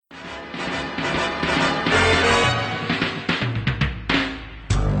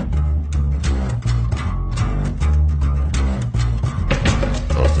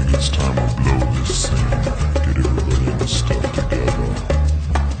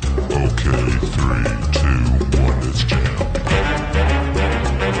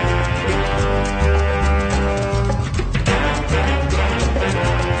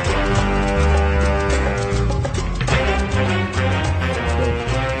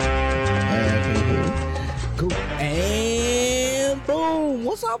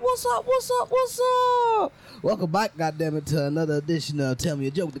up? Welcome back, goddammit, to another edition of Tell Me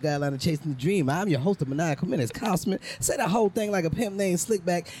a Joke, the guideline of Chasing the Dream. I'm your host of Maniacal Menace, Cosman. Say the whole thing like a pimp named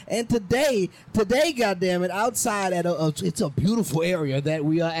Slickback. And today, goddammit, outside at it's a beautiful area that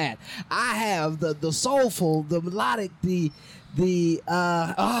we are at. I have the soulful, the melodic,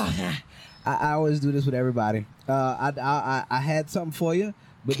 I always do this with everybody. I had something for you.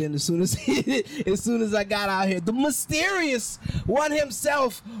 But then as soon as I got out here, the mysterious one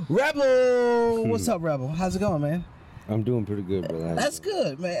himself, Rebel. What's up, Rebel? How's it going, man? I'm doing pretty good, brother. That's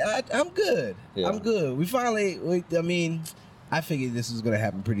good, man. I'm good. Yeah. I'm good. I figured this was going to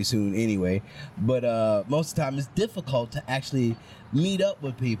happen pretty soon anyway. But most of the time, it's difficult to actually meet up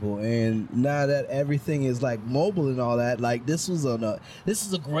with people. And now that everything is like mobile and all that, like this is a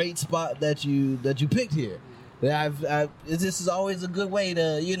great spot that you picked here. This is always a good way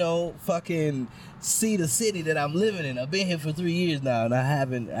to, fucking see the city that I'm living in. I've been here for 3 years now, and I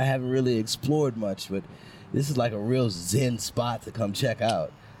haven't really explored much, but this is like a real zen spot to come check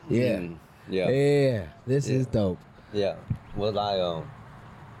out. Yeah. This is dope. Yeah. Well,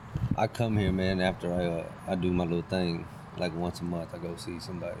 I come here, man, after I do my little thing, like once a month. I go see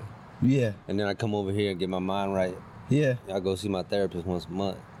somebody. Yeah. And then I come over here and get my mind right. Yeah. I go see my therapist once a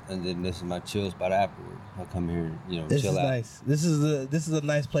month. And then this is my chill spot afterward. I come here, this chill is out. Nice. This is a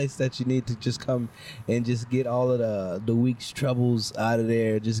nice place that you need to just come and just get all of the week's troubles out of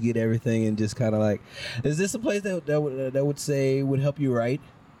there. Just get everything and just kind of like. Is this a place that would help you write?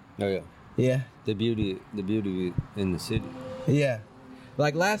 Oh yeah. Yeah. The beauty in the city. Yeah.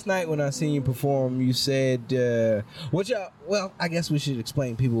 Like last night when I seen you perform, you said, I guess we should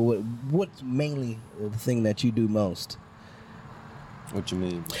explain people what's mainly the thing that you do most. What you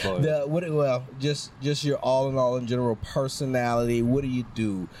mean? Just your all in all in general personality. What do you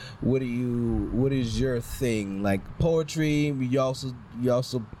do? What is your thing? Like poetry. You also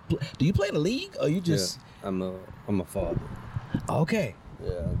do you play in a league or you just? Yeah, I'm a father. Okay.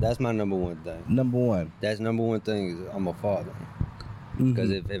 Yeah, that's my number one thing. Number one. That's number one thing is I'm a father.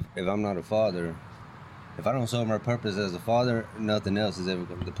 Because if I'm not a father, if I don't serve my purpose as a father, nothing else is ever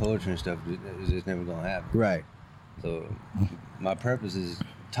the poetry and stuff is just never gonna happen. Right. So my purpose is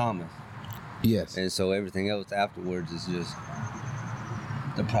Thomas. Yes. And so everything else afterwards is just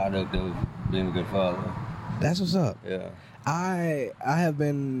the product of being a good father. That's what's up. Yeah. I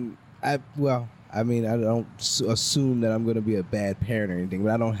don't assume that I'm going to be a bad parent or anything,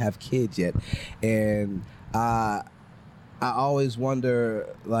 but I don't have kids yet. And I always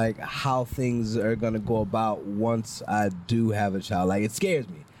wonder like how things are going to go about once I do have a child. Like it scares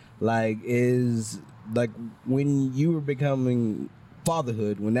me. Like when you were becoming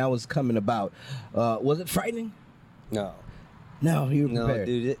fatherhood, when that was coming about, was it frightening? No, you were prepared.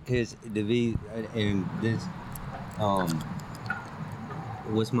 No, dude.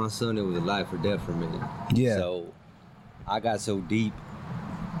 With my son, it was a life or death for me. Yeah. So I got so deep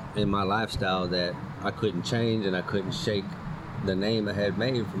in my lifestyle that I couldn't change and I couldn't shake the name I had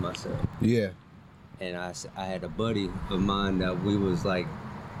made for myself. Yeah. And I had a buddy of mine that we was like,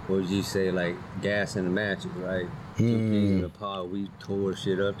 what would you say, like gas in the matches, right? 2 peas in a pod, we tore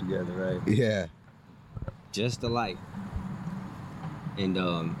shit up together, right? Yeah. Just alike. And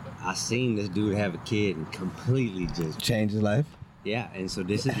I seen this dude have a kid and completely just changed his life. Yeah, and so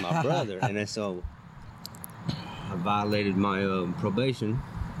this is my brother, and then so I violated my probation,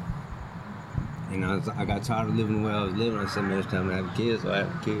 and I got tired of living the way I was living. I said, man, it's time to have a kid, so I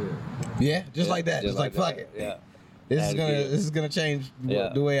have a kid. Yeah, just like that. Just like fuck it. Yeah. This is gonna change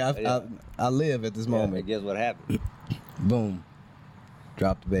the way I live at this moment. And guess what happened? Boom.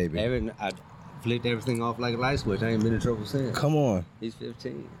 Drop the baby. I flicked everything off like a light switch. I ain't been in trouble since. Come on. He's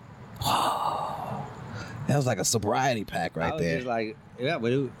 15. That was like a sobriety pack right there. Just like, yeah,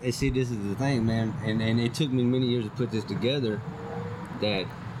 but see, this is the thing, man. And it took me many years to put this together that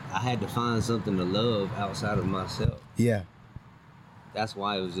I had to find something to love outside of myself. Yeah. That's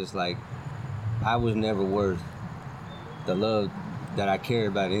why it was just like, I was never worth the love that I cared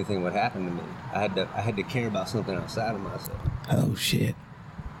about anything would happen to me. I had to care about something outside of myself. Oh shit.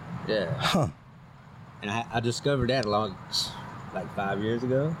 Yeah. Huh. And I discovered that like 5 years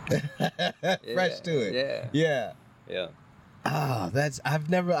ago. Fresh to it. Yeah. I've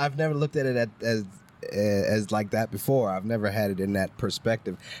never looked at it as like that before. I've never had it in that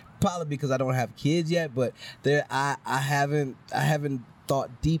perspective. Probably because I don't have kids yet, but I haven't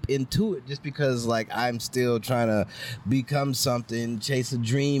thought deep into it just because like I'm still trying to become something, chase a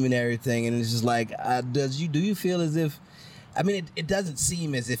dream and everything, and it's just like do you feel as if, I mean it doesn't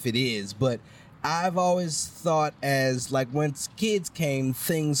seem as if it is, but I've always thought as like when kids came,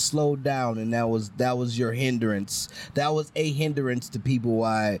 things slowed down, and that was your hindrance. That was a hindrance to people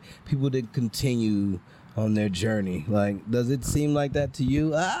why people didn't continue on their journey. Like, does it seem like that to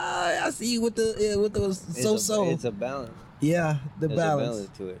you? I see you with the so. It's a balance. Yeah, There's a balance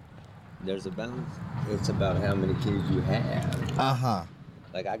to it. There's a balance. It's about how many kids you have.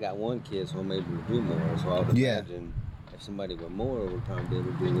 Like I got one kid, so I'm able to do more. So I would imagine if somebody with more would probably be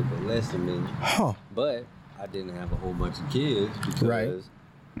able to do a little bit less than me. But I didn't have a whole bunch of kids because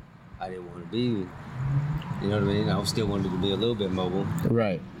I didn't want to be, you know what I mean? I still wanted to be a little bit mobile.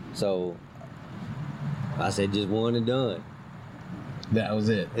 Right. So I said just one and done. That was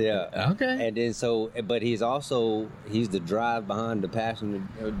it. Yeah. Okay. And then but he's the drive behind the passion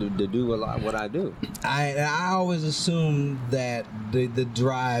to do a lot of what I do. I always assumed that the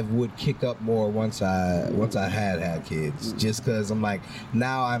drive would kick up more once I had kids, just because I'm like,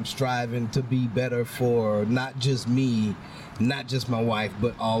 now I'm striving to be better for not just me, not just my wife,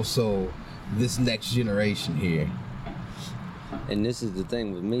 but also this next generation here. And this is the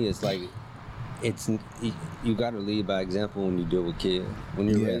thing with me, it's like you got to lead by example when you deal with kids. When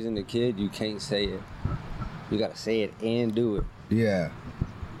you're raising a kid, you can't say it. You got to say it and do it. Yeah.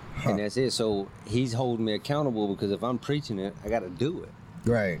 And that's it. So he's holding me accountable because if I'm preaching it, I got to do it.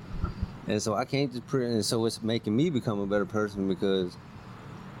 Right. And so I can't just and so it's making me become a better person because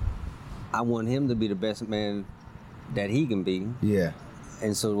I want him to be the best man that he can be. Yeah.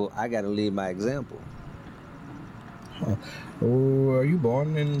 And so I got to lead by example. Oh, are you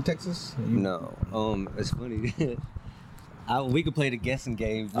born in Texas? No. It's funny. We could play the guessing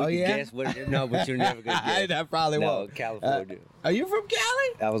game. We could guess what? No, but you're never gonna guess. I probably won't. No, California. Are you from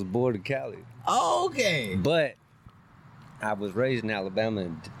Cali? I was born in Cali. Oh, okay. But I was raised in Alabama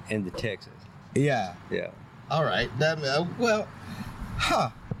and into Texas. Yeah. Yeah. All right.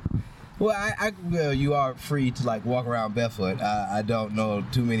 Well, you are free to like walk around barefoot. I don't know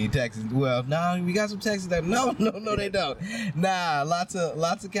too many Texans. Well, no, we got some Texans that no, they don't. Nah, lots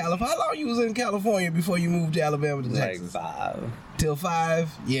of California. How long you was in California before you moved to Alabama to Texas? Like 5. Till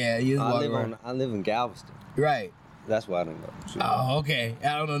 5? Yeah, you I live in Galveston. Right. That's why I don't know. Sure. Oh, okay.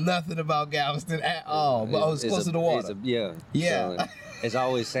 I don't know nothing about Galveston at all. But it's close to the water. Yeah. Yeah. So, it's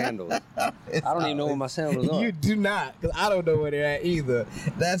always sandals. I don't even know where my sandals are. You do not, because I don't know where they're at either.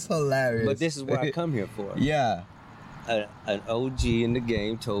 That's hilarious. But this is what I come here for. Yeah. An OG in the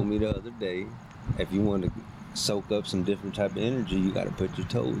game told me the other day, if you want to soak up some different type of energy, you got to put your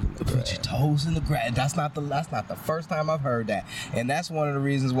toes in the grass. Put your toes in the grass. That's not the first time I've heard that, and that's one of the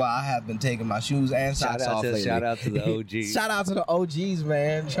reasons why I have been taking my shoes and socks off lately. Shout out to the OGs. Shout out to the OGs,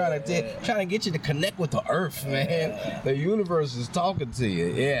 man. Trying to get you to connect with the earth, man. The universe is talking to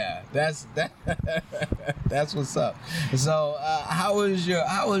you. Yeah, that's what's up. So, how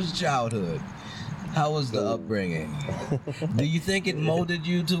was childhood? How was the upbringing? Do you think it molded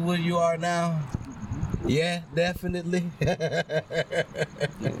you to where you are now? Yeah, definitely.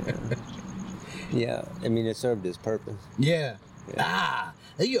 Yeah, I mean, it served its purpose. Yeah.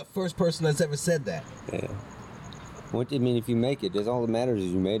 You're the first person that's ever said that. Yeah. If you make it, all that matters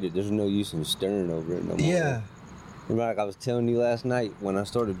is you made it. There's no use in stirring over it no more. Yeah. Remember, like I was telling you last night, when I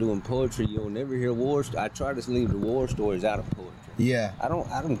started doing poetry, you'll never hear I try to leave the war stories out of poetry. Yeah. I don't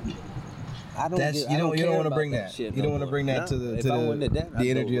You don't want to bring that. You don't want to bring that to the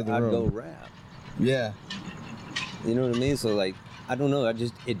energy of the room. I'd go rap. Yeah. You know what I mean? So like, I don't know.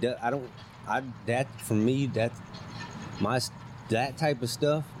 For me, that type of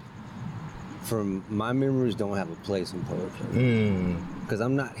stuff from my memories don't have a place in poetry. Because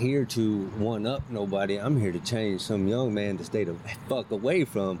I'm not here to one up nobody. I'm here to change some young man to stay the fuck away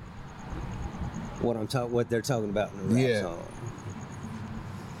from what they're talking about in the rap song.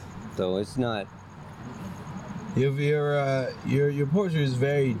 So it's not. Your poetry is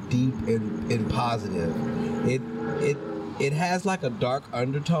very deep and positive. It has like a dark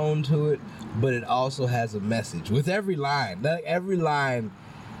undertone to it, but it also has a message. With every line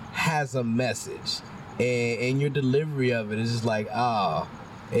has a message, and your delivery of it is just like,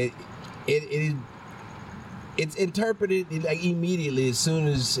 it's interpreted like immediately as soon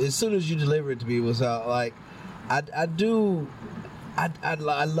as you deliver it to people. So like, I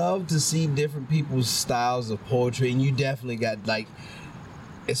love to see different people's styles of poetry, and you definitely got like,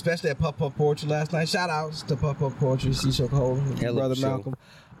 especially at Puff Puff Poetry last night. Shout outs to Puff Puff Poetry, C. Cole, brother Malcolm.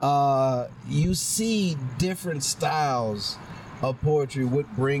 You see different styles of poetry, what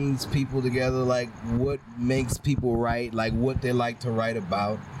brings people together, like what makes people write, like what they like to write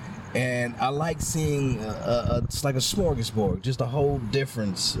about. And I like seeing it's like a smorgasbord, just a whole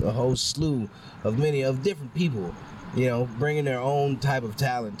slew of different people bringing their own type of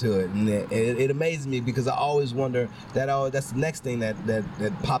talent to it, and it amazes me because I always wonder that's the next thing that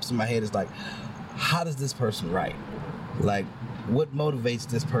pops in my head is like, how does this person write? Like, what motivates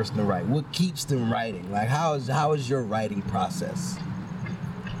this person to write? What keeps them writing? Like, how is your writing process?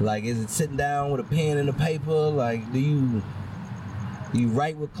 Like, is it sitting down with a pen and a paper? Like, do you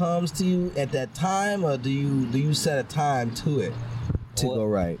write what comes to you at that time, or do you set a time to it to go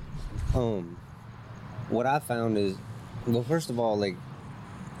write? What I found is, well, first of all, like,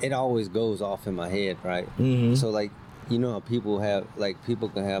 it always goes off in my head, right? Mm-hmm. So, like, you know how people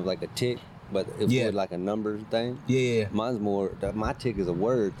can have like a tick, but it's with like a number thing. Yeah. Mine's more. My tick is a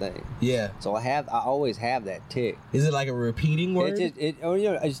word thing. Yeah. So I always have that tick. Is it like a repeating word?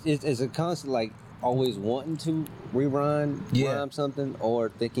 It's a constant, like, always wanting to rhyme something or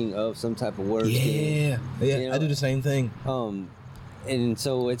thinking of some type of word. Yeah. I do the same thing. And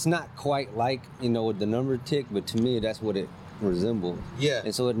so it's not quite like, the number tick, but to me that's what it resembles. Yeah.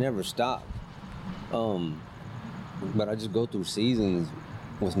 And so it never stopped. But I just go through seasons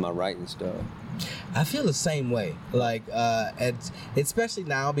with my writing stuff. I feel the same way. Like, especially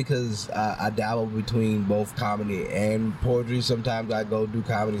now because I dabble between both comedy and poetry. Sometimes I go do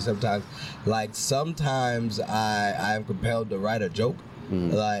comedy. Sometimes I am compelled to write a joke.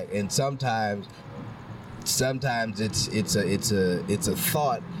 Mm-hmm. Like, and sometimes it's a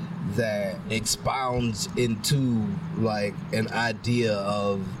thought that expounds into like an idea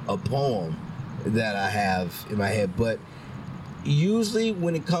of a poem that I have in my head. But usually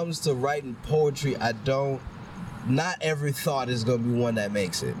when it comes to writing poetry, not every thought is gonna be one that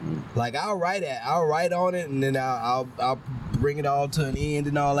makes it. Like, I'll write on it, and then I'll bring it all to an end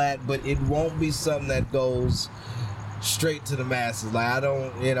and all that, but it won't be something that goes straight to the masses. Like,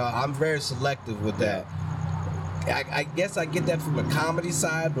 I'm very selective with that. I guess I get that from the comedy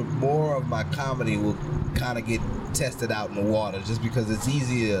side, but more of my comedy will kind of get tested out in the water just because it's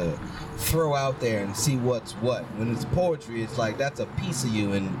easy to throw out there and see what's what. When it's poetry, it's like that's a piece of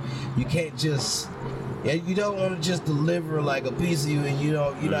you, and you can't just. You don't want to just deliver like a piece of you, and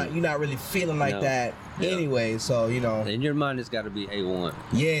you're not really feeling like that anyway. So in your mind, it's got to be A1.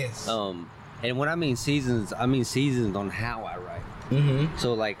 Yes. And when I mean seasons on how I write. Mm-hmm.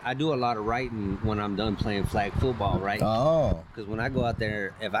 So, like, I do a lot of writing when I'm done playing flag football, right? Oh. Because when I go out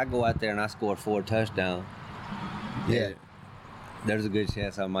there, if I go out there and I score 4 touchdowns, there's a good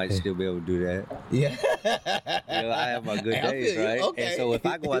chance I might still be able to do that. Yeah. I have my good days, right? Okay. And so if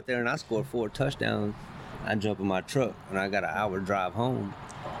I go out there and I score 4 touchdowns, I jump in my truck and I got an hour drive home.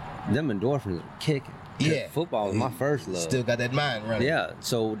 Them endorphins are kicking. Yeah. Football is my first love. Still got that mind running. Yeah.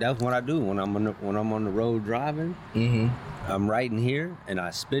 So that's what I do when I'm on the road driving. Mm-hmm. I'm writing here and I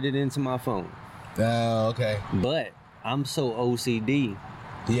spit it into my phone. Oh, okay. But I'm so OCD.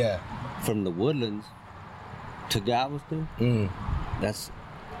 Yeah. From the Woodlands to Galveston, that's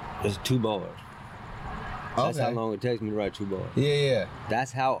 2 bars. That's how long it takes me to write 2 bars. Yeah.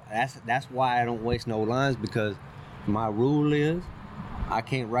 That's why I don't waste no lines, because my rule is I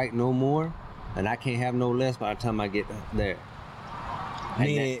can't write no more and I can't have no less by the time I get there.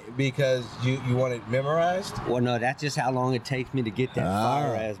 Meaning because you want it memorized? Well, no, that's just how long it takes me to get that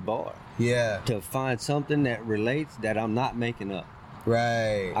fire-ass bar. Yeah. To find something that relates that I'm not making up.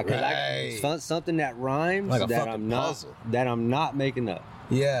 Right. Something that rhymes like that I'm not making up.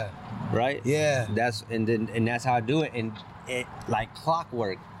 Yeah. Right? Yeah. That's how I do it. And it, like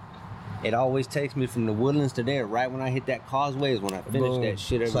clockwork, it always takes me from the Woodlands to there. Right when I hit that causeway is when I finish that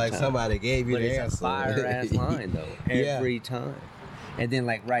shit every time. It's like somebody gave you the answer. It's a fire-ass line, though, every time. And then,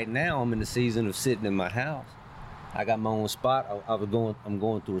 like, right now, I'm in the season of sitting in my house. I got my own spot. I'm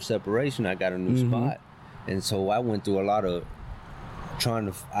going through a separation. I got a new spot. And so I went through a lot of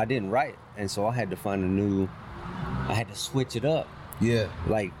I didn't write. And so I had to I had to switch it up. Yeah.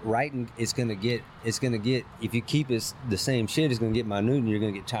 Like, writing, it's gonna get, if you keep it the same shit, it's gonna get minute and you're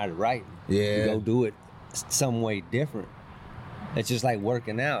gonna get tired of writing. Yeah. You go do it some way different. It's just like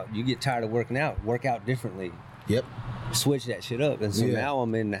working out. You get tired of working out, work out differently. Yep. Switch that shit up. And so now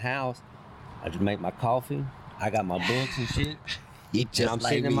I'm in the house. I just make my coffee. I got my books and shit. And I'm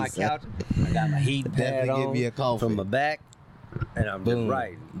sitting in my couch. I got my heat pad on give me a coffee from my back. And I'm just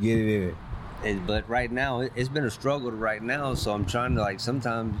writing. Get it in. But right now, it's been a struggle right now. So I'm trying to, like,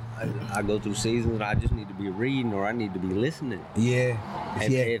 sometimes I go through seasons and I just need to be reading or I need to be listening. Yeah.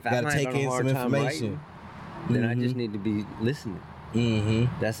 If gotta I'm take having in a hard some time information. Writing, then I just need to be listening.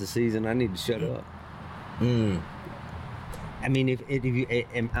 Mm-hmm. That's the season I need to shut up. Mm. I mean, if you,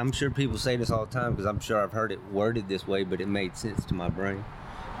 and I'm sure people say this all the time because I'm sure I've heard it worded this way, but it made sense to my brain.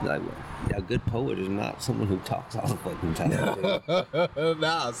 Like, a good poet is not someone who talks all the fucking time.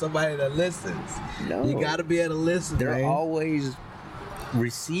 Nah, somebody that listens. No. You gotta be able to listen, They're man. always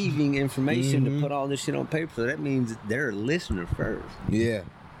receiving information to put all this shit on paper. So that means they're a listener first. Yeah.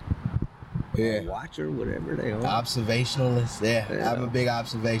 Yeah. A watcher, whatever they are. Observationalist, yeah. Yeah. I'm a big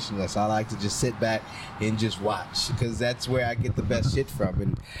observationalist. I like to just sit back and just watch because that's where I get the best shit from.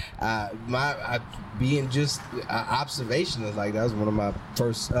 And being just observationalist, like that was one of my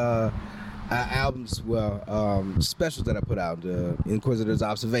first albums, specials that I put out, Inquisitor's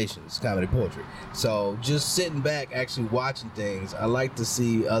Observations, comedy poetry. So just sitting back, actually watching things, I like to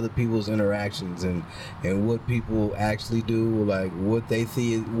see other people's interactions and what people actually do, like what they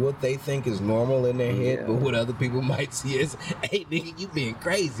think is normal in their head, but what other people might see as, hey nigga, you being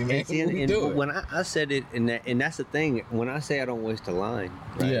crazy, man. And when I said it, and that's the thing, when I say I don't waste a line,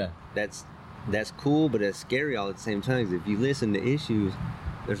 right? Yeah. That's cool, but it's scary all at the same time. If you listen to issues,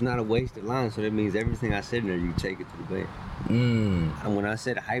 there's not a wasted line, so that means everything I said in there, you take it to the bank. And when I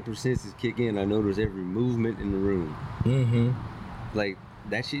said hypersenses kick in, I notice every movement in the room. Like,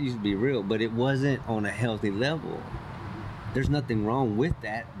 that shit used to be real, but it wasn't on a healthy level. There's nothing wrong with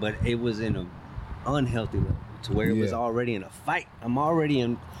that, but it was in an unhealthy level, to where it was already in a fight. I'm already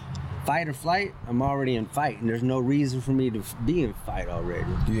in fight or flight. I'm already in fight, and there's no reason for me to be in fight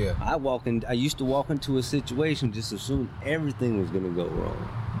already. Yeah. I used to walk into a situation just assume everything was gonna go wrong,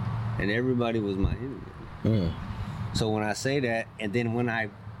 and everybody was my enemy. So when I say that, and then when I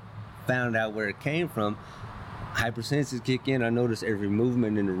found out where it came from, hypersenses kick in. I notice every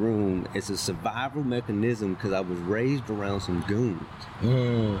movement in the room. It's a survival mechanism because I was raised around some goons.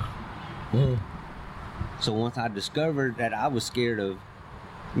 So once I discovered that I was scared of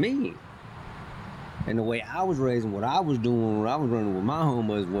me, and the way I was raised and what I was doing when I was running with my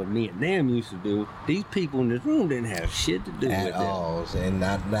homies, what me and them used to do, these people in this room didn't have shit to do at with all, and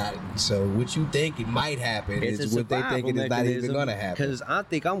not so what you think it might happen It's is a what they think it is not even gonna happen. Because I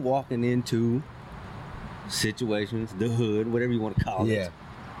think I'm walking into situations, the hood, whatever you want to call it,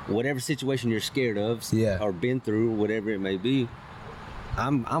 whatever situation you're scared of, or been through, whatever it may be.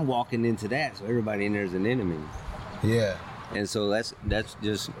 I'm walking into that, so everybody in there is an enemy. Yeah. And so that's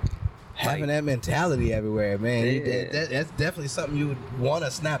just having that mentality everywhere, man. That's definitely something you would want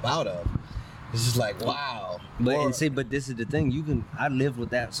to snap out of. It's just like, wow. But this is the thing. I lived with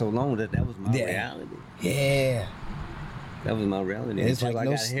that so long that was my reality. Yeah. That was my reality. Until I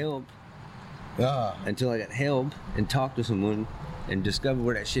got help. Until I got help and talked to someone and discovered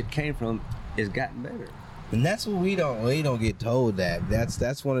where that shit came from, it's gotten better. And that's what we don't get told that.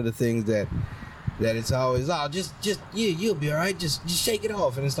 That's one of the things that it's always, you'll be all right, just shake it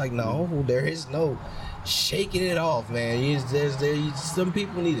off. And it's like, no, there is no shaking it off, man. Some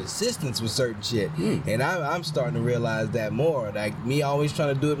people need assistance with certain shit. And I'm starting to realize that more. Like, me always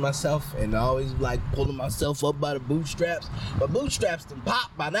trying to do it myself and always like pulling myself up by the bootstraps. But bootstraps done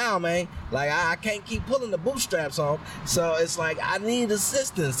pop by now, man. Like, I can't keep pulling the bootstraps on. So it's like, I need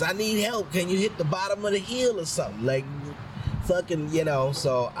assistance. I need help. Can you hit the bottom of the hill or something? Like, fucking,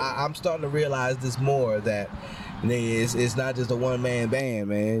 so I'm starting to realize this more, that it's not just a one-man band,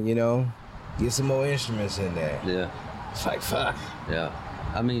 man, Get some more instruments in there. Yeah. It's like, fuck. Yeah.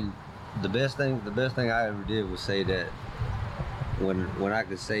 I mean, the best thing I ever did was say that when I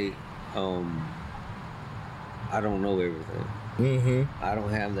could say, I don't know everything. I don't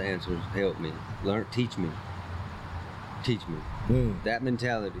have the answers. Help me. Teach me. That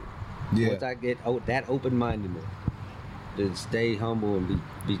mentality. Yeah. Once I get that open-mindedness, to stay humble and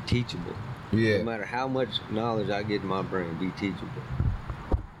be teachable. Yeah. No matter how much knowledge I get in my brain, be teachable.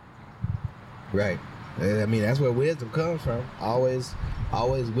 Right. I mean, that's where wisdom comes from. Always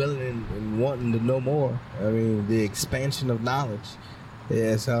willing and wanting to know more. I mean, the expansion of knowledge.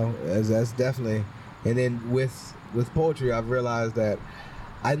 Yeah, so that's definitely. And then with poetry, I've realized that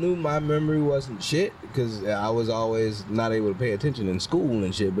I knew my memory wasn't shit because I was always not able to pay attention in school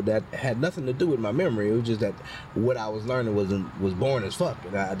and shit, but that had nothing to do with my memory. It was just that what I was learning was boring as fuck,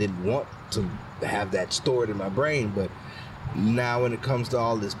 and I didn't want to have that stored in my brain. But now when it comes to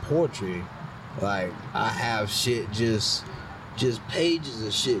all this poetry, like, I have shit just pages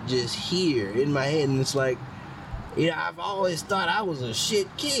of shit just here in my head, and it's like, I've always thought I was a shit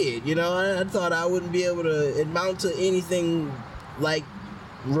kid, I thought I wouldn't be able to amount to anything like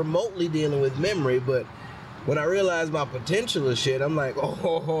remotely dealing with memory, but when I realized my potential of shit, I'm like,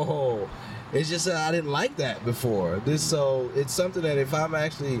 oh, it's just that I didn't like that before. So it's something that if I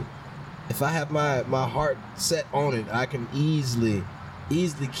have my heart set on it, I can easily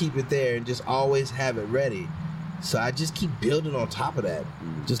keep it there and just always have it ready. So I just keep building on top of that,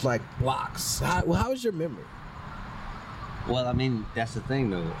 just like blocks. How is your memory? Well, I mean, that's the thing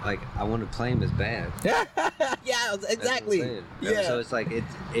though. Like, I want to claim as bad. Yeah, That's exactly. what I'm saying. Yeah. So it's like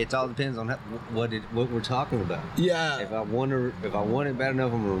it all depends on what we're talking about. Yeah. If I want it bad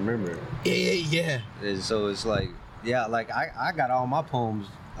enough, I'm gonna remember it. Yeah. And so it's like, yeah, like I got all my poems.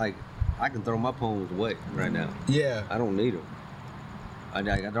 Like, I can throw my poems away right now. Yeah. I don't need them.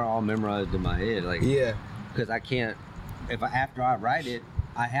 They're all memorized in my head. Like, Yeah. because I can't. After I write it,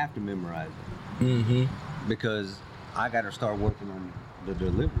 I have to memorize it Mm-hmm. because I got to start working on the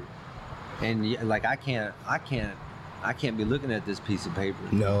delivery. And like I can't be looking at this piece of paper.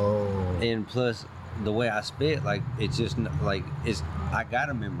 No. And plus, the way I spit, like it's just like I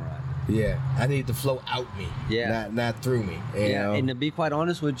gotta memorize it. Yeah. I need to flow out me. Yeah. Not through me. You know? And to be quite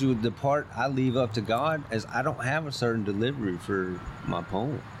honest with you, the part I leave up to God is I don't have a certain delivery for my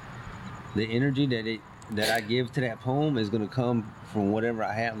poem. The energy that I give to that poem is gonna come from whatever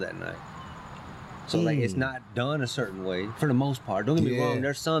I have that night. So like it's not done a certain way for the most part. Don't get me wrong.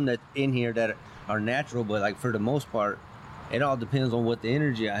 There's some that in here that are natural, but like for the most part, it all depends on what the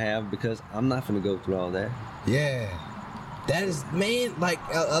energy I have because I'm not gonna go through all that. Yeah. That is, man, like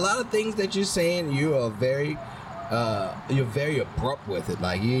a lot of things that you're saying, you are very abrupt with it.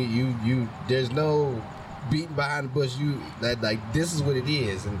 Like you there's no beating behind the bush. Like this is what it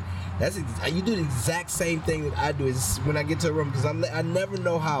is, and you do the exact same thing that I do. Is when I get to a room because I never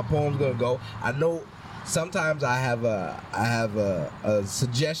know how a poem's gonna go. I know sometimes I have a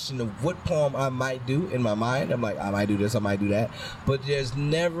suggestion of what poem I might do in my mind. I'm like, I might do this, I might do that, but there's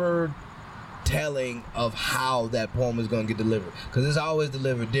never telling of how that poem is going to get delivered because it's always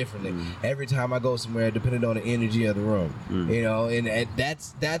delivered differently every time I go somewhere, depending on the energy of the room. You know, and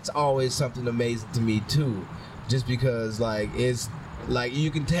that's always something amazing to me too, just because like it's like you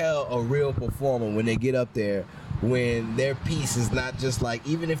can tell a real performer when they get up there, when their piece is not just like,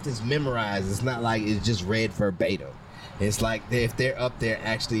 even if it's memorized, it's not like it's just read verbatim. It's like if they're up there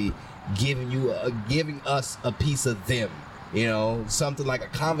actually giving us a piece of them. You know, something like a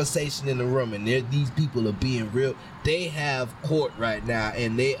conversation in the room, and these people are being real. They have court right now,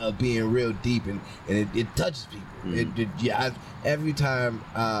 and they are being real deep, and it touches people. Every time,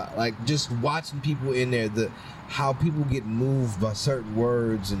 like just watching people in there, how people get moved by certain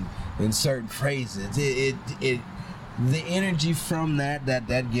words and certain phrases. The energy from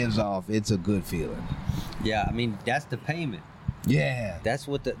that gives off. It's a good feeling. Yeah, I mean that's the payment. Yeah, that's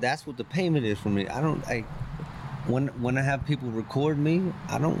what the payment is for me. I don't like. When I have people record me,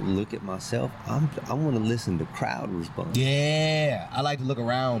 I don't look at myself. I want to listen to crowd response. Yeah, I like to look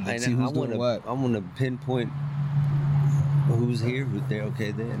around and see who's doing what. I want to pinpoint who's here, who's there,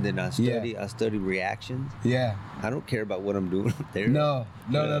 okay, there. And then I study reactions. Yeah. I don't care about what I'm doing there. No.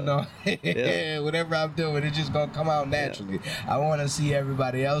 Whatever I'm doing, it's just gonna come out naturally. I want to see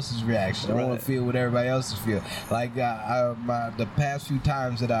everybody else's reaction. I want to feel what everybody else feel. Like the past few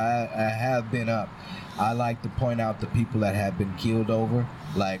times that I have been up, I like to point out the people that have been keeled over,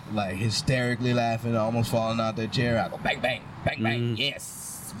 like hysterically laughing, almost falling out their chair. I go bang, bang, bang, bang.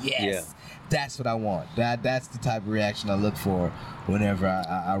 Yes. Yeah. That's what I want. That's the type of reaction I look for whenever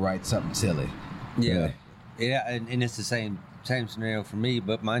I write something silly. Yeah, and it's the same scenario for me,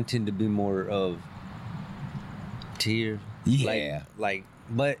 but mine tend to be more of tear. Yeah. Like,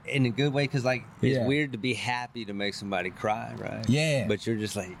 but in a good way, because like it's weird to be happy to make somebody cry, right? Yeah. But you're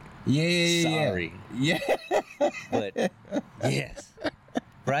just like, sorry. Yeah. But yes,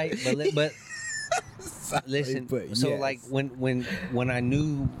 right. But sorry, listen. but so yes. like when I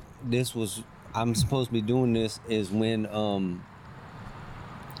knew this was I'm supposed to be doing this is when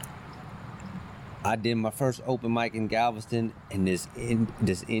I did my first open mic in Galveston, and this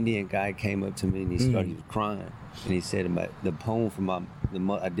Indian guy came up to me and he was crying, and he said about the poem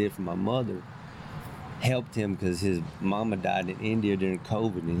I did for my mother helped him because his mama died in India during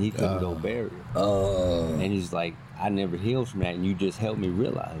COVID and he couldn't go bury her. And he's like, I never healed from that, and you just helped me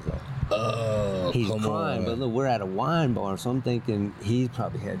realize that. He's crying, but look, we're at a wine bar, so I'm thinking he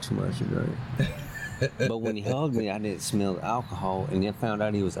probably had too much to drink. But when he hugged me, I didn't smell the alcohol, and then found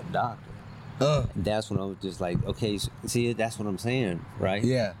out he was a doctor. That's when I was just like, okay, see, that's what I'm saying, right?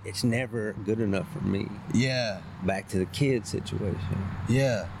 Yeah. It's never good enough for me. Yeah. Back to the kid situation.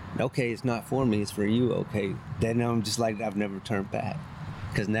 Yeah. Okay, it's not for me, it's for you. Okay, then I'm just like, I've never turned back.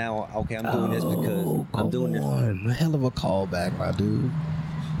 Because now, okay, I'm doing this because I'm doing this. A hell of a callback, my dude.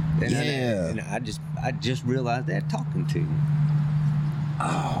 And I just realized that talking to you.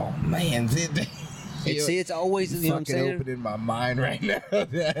 Oh man, see, it's always, you know what I'm saying? Open in my mind right now.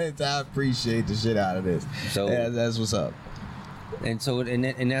 I appreciate the shit out of this. So that's what's up. And so,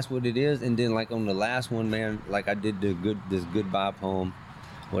 and that's what it is. And then, like on the last one, man, like I did this goodbye poem,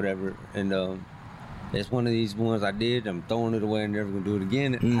 whatever, and It's one of these ones I did. I'm throwing it away and never gonna do it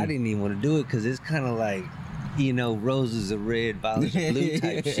again. I didn't even want to do it because it's kind of like, roses are red, violets are blue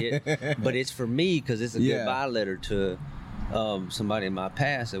type shit. But it's for me because it's a goodbye letter to somebody in my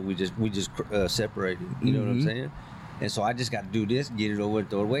past that we just separated. You know what I'm saying? And so I just got to do this, get it over and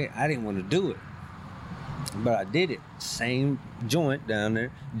throw it away. I didn't want to do it, but I did it. Same joint down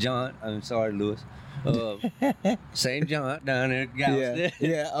there, John. I'm sorry, Lewis. Same joint down there, Galveston.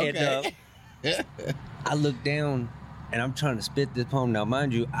 Yeah. Okay. And, I look down and I'm trying to spit this poem. Now,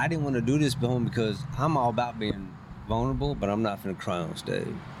 mind you, I didn't want to do this poem because I'm all about being vulnerable, but I'm not finna cry on stage.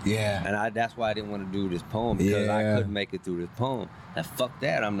 Yeah. And that's why I didn't want to do this poem, because I couldn't make it through this poem. Now, fuck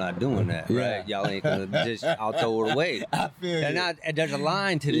that, I'm not doing that, right? Y'all ain't gonna just, I'll throw it away. I feel and there's a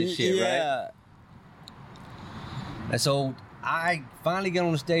line to this shit, right? And so I finally get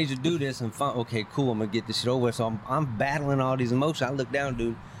on the stage to do this and okay, cool, I'm gonna get this shit over with. So I'm battling all these emotions. I look down,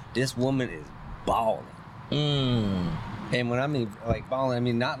 dude, this woman is bawling. And when I mean like bawling, I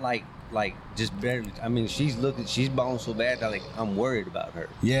mean not like just barely. I mean she's bawling so bad that like I'm worried about her.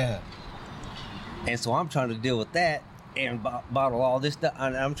 Yeah. And so I'm trying to deal with that and bottle all this stuff.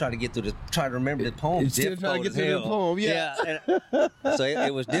 And I'm trying to get through this, try to remember the poem. Still trying to get through the poem, so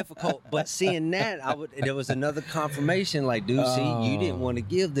it was difficult. But seeing that, there was another confirmation. Like, dude, see, you didn't want to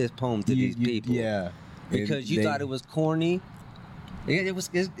give this poem to these people, because you thought it was corny.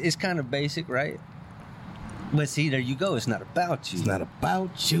 It's kind of basic, right? But see, there you go. It's not about you. It's not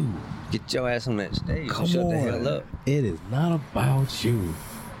about you. Get your ass on that stage. Come Shut on. the hell up. It is not about you.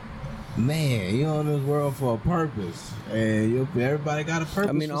 Man, you're in this world for a purpose. And everybody got a purpose.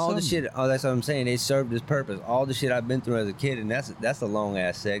 I mean, all something. the shit, that's what I'm saying. They served this purpose. All the shit I've been through as a kid, and that's a long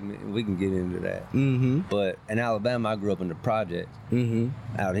ass segment. We can get into that. But in Alabama, I grew up in the projects.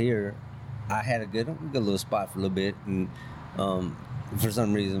 Out here, I had a good little spot for a little bit, and for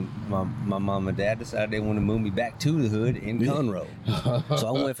some reason, my mom and dad decided they want to move me back to the hood in Conroe. So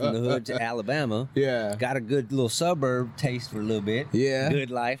I went from the hood to Alabama. Yeah. Got a good little suburb taste for a little bit. Yeah.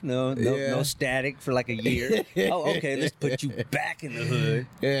 Good life. No static for like a year. Oh, okay. Let's put you back in the hood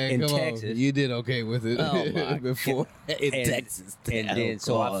in Texas. On. You did okay with it before in Texas. And then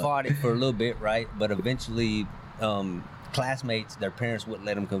so I fought it for a little bit, right? But eventually, classmates, their parents wouldn't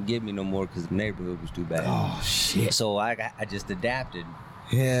let them come get me no more because the neighborhood was too bad. Oh shit! So I just adapted.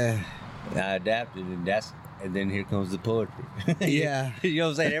 Yeah, I adapted, and then here comes the poetry. Yeah, you know what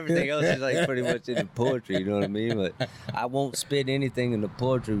I'm saying. Everything else is like pretty much in the poetry. You know what I mean? But I won't spit anything in the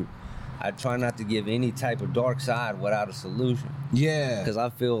poetry. I try not to give any type of dark side without a solution. Yeah, because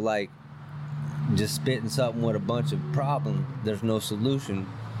I feel like just spitting something with a bunch of problems, there's no solution.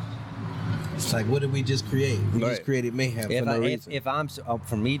 It's like, what did we just create? We just created mayhem for no reason. If I'm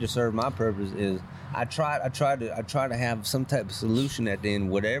for me to serve my purpose is I try to have some type of solution at the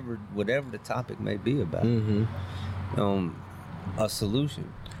end, whatever the topic may be about. A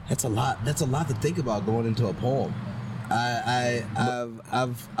solution. That's a lot. That's a lot to think about going into a poem. I've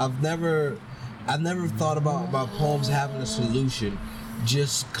never thought about poems having a solution,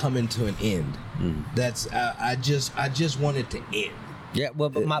 just coming to an end. That's I just want it to end. Yeah, well,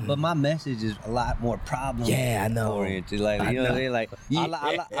 but my message is a lot more problem oriented. Like, you know what I mean? Like,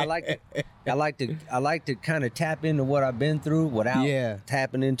 I like to kind of tap into what I've been through without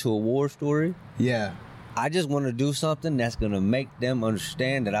tapping into a war story. Yeah, I just want to do something that's gonna make them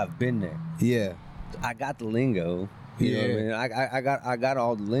understand that I've been there. Yeah, I got the lingo. You know what I mean? I got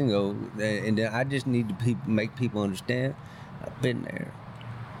all the lingo, and then I just need to make people understand I've been there.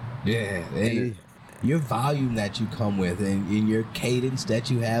 Yeah. Your volume that you come with and your cadence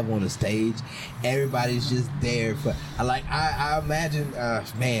that you have on the stage, everybody's just there for. I imagine,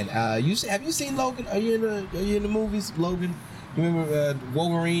 have you seen Logan? Are you in the movies, Logan? Remember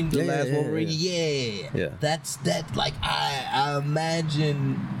Wolverine, the last Wolverine? Yeah. That's that. Like I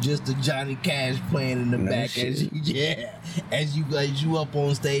imagine just a Johnny Cash playing in the back as you up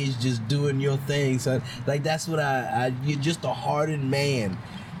on stage just doing your thing. So like that's what you're just a hardened man.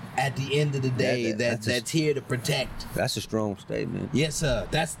 At the end of the day, that's here to protect. That's a strong statement. Yes, sir.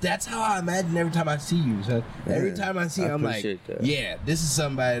 That's how I imagine every time I see you. So every time I see you, I'm like, this is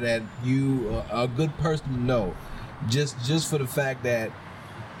somebody that you are a good person to know. Just for the fact that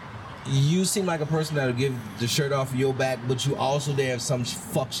you seem like a person that'll give the shirt off of your back, but you also there if some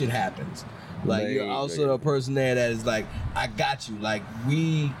fuck shit happens. Like you're also a person there that is like, I got you. Like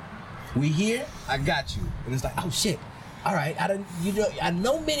we here, I got you. And it's like, oh shit. All right, I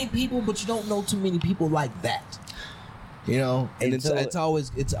know many people, but you don't know too many people like that. You know, and it's always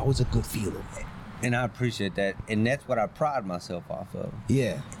a good feeling. And I appreciate that, and that's what I pride myself off of.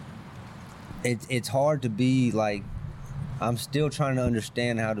 Yeah, it's hard to be like, I'm still trying to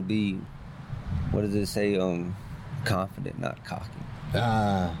understand how to be what does it say? Confident, not cocky.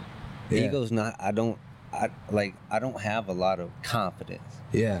 Yeah. Ego's not. I don't have a lot of confidence.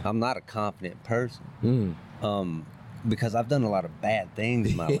 Yeah. I'm not a confident person. Because I've done a lot of bad things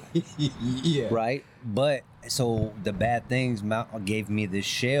in my life. Yeah. Right? But so the bad things gave me this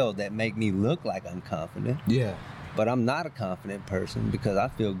shell that make me look like I'm confident. Yeah. But I'm not a confident person because I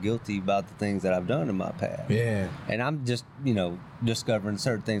feel guilty about the things that I've done in my past. Yeah. And I'm just, discovering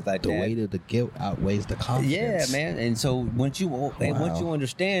certain things like The that. weight of the guilt outweighs the confidence. Yeah, man. And so once you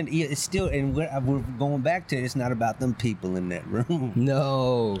understand, it's still, and we're going back to it, it's not about them people in that room.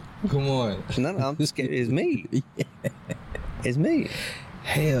 No. Come on. No, I'm just scared. It's me. Yeah. It's me.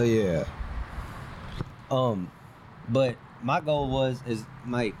 Hell yeah. But my goal is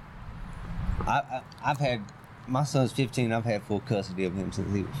Mike. I've had my son's 15. I've had full custody of him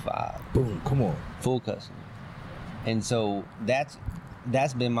since he was 5. Boom. Come on. Full custody. And so that's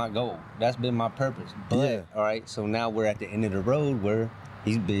been my goal. That's been my purpose. But all right, so now we're at the end of the road where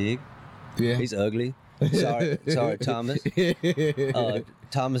he's big. Yeah. He's ugly. Sorry, Thomas.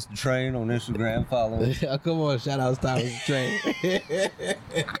 Thomas the Train on Instagram. Follow him. Come on, shout out to Thomas the Train.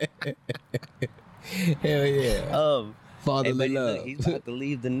 Hell yeah. Fatherly love. He's about to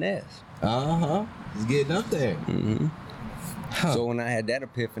leave the nest. He's getting up there. Mm-hmm. Huh. So when I had that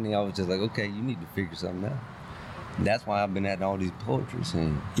epiphany, I was just like, okay, you need to figure something out. And that's why I've been at all these poetry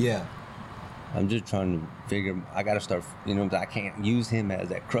scenes. Yeah. I'm just trying to figure. I got to start. I can't use him as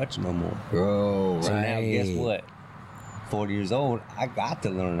that crutch no more. Bro, so right. now, guess what? 40 years old, I got to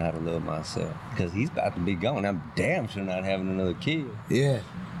learn how to love myself because he's about to be gone. I'm damn sure not having another kid. Yeah.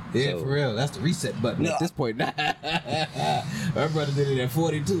 Yeah, So- for real. That's the reset button No. at this point. My brother did it at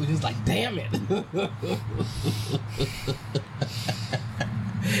 42. Just like, damn it.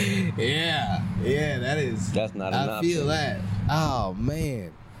 Yeah, that is. That's not an I option. feel that. Oh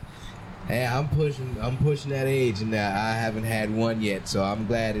man. Hey, I'm pushing that age, and I haven't had one yet. So I'm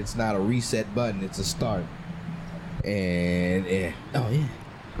glad it's not a reset button. It's a start. And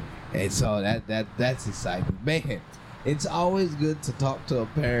and so that's exciting, man. It's always good to talk to a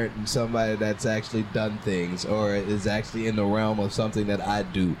parent and somebody that's actually done things or is actually in the realm of something that I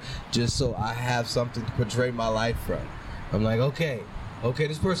do, just so I have something to portray my life from. I'm like, okay,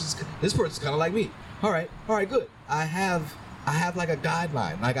 this person's kind of like me. All right, good. I have like a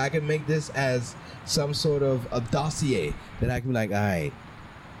guideline. Like I can make this as some sort of a dossier that I can be like, all right,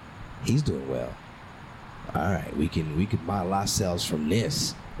 he's doing well. All right, we can model ourselves from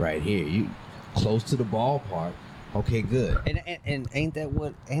this right here. You close to the ballpark. Okay, good. And ain't that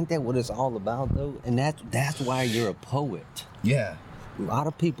what it's all about though? And that's why you're a poet. Yeah. A lot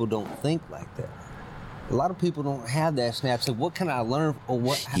of people don't think like that. A lot of people don't have that snap. So what can I learn or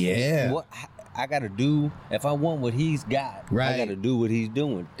what? Yeah. What I got to do if I want what he's got? Right. I got to do what he's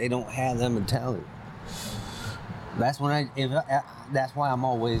doing. They don't have that mentality. That's when that's why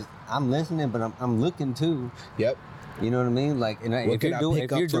I'm listening, but I'm looking too. Yep. You know what I mean? Like, and What if can you're I doing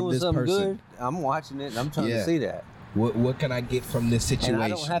pick up from something this person? good, I'm watching it and I'm trying to see that. What can I get from this situation? And I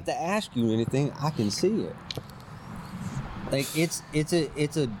don't have to ask you anything. I can see it. Like it's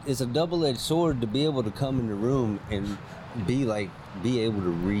a double-edged sword to be able to come in the room and be able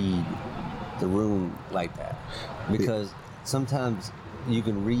to read the room like that. Because sometimes you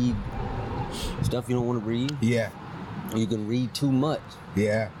can read stuff you don't want to read. Yeah. You can read too much.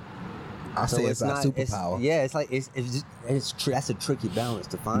 Yeah. I say it's our superpower. That's a tricky balance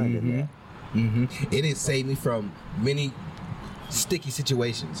to find in there. Mm-hmm. It has saved me from many sticky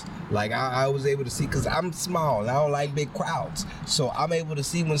situations. Like I was able to see, because I'm small and I don't like big crowds, so I'm able to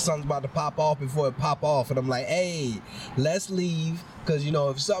see when something's about to pop off before it pop off, and I'm like, hey, let's leave, because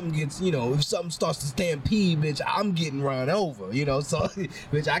if something starts to stampede, bitch, I'm getting run over, so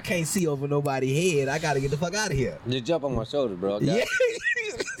bitch, I can't see over nobody's head. I gotta get the fuck out of here. Just jump on my shoulder, bro. Yeah.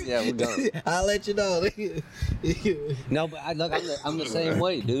 Yeah, we're done. I'll let you know. No, but I'm the same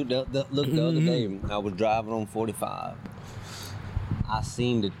way, dude. Look, the other day I was driving on 45. I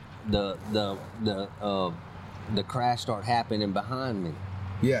seen the crash start happening behind me.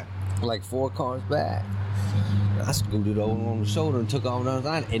 Yeah. Like 4 cars back. I scooted over on the shoulder and took off down the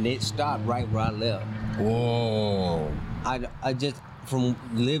line, and it stopped right where I left. Whoa. I just, from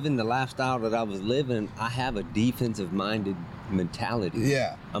living the lifestyle that I was living, I have a defensive-minded mentality.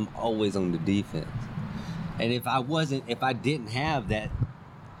 Yeah. I'm always on the defense. And if I didn't have that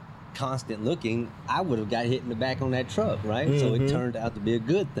constant looking, I would have got hit in the back on that truck, right? Mm-hmm. So it turned out to be a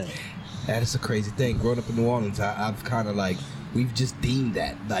good thing. That is a crazy thing. Growing up in New Orleans, I've kind of we've just deemed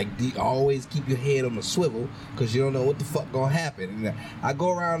that. Always keep your head on the swivel, because you don't know what the fuck gonna happen. And I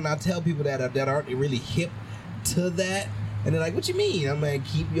go around and I tell people that aren't really hip to that, And they're like, what you mean? I'm like,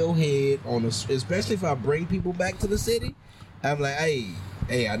 keep your head on the, especially if I bring people back to the city. I'm like,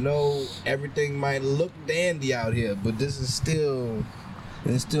 hey, I know everything might look dandy out here, but it's still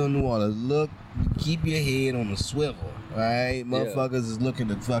New Orleans. Look, keep your head on the swivel, all right? Motherfuckers is looking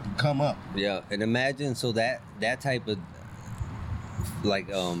to fucking come up. Yeah, and imagine, so that type of, like,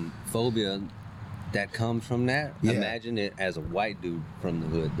 phobia that comes from that, imagine it as a white dude from the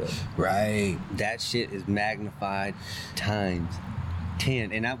hood, though. Right. That shit is magnified times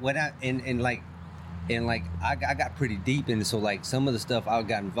 10. And I got pretty deep into, so like some of the stuff I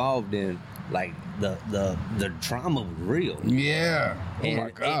got involved in, like the trauma was real. Yeah. Oh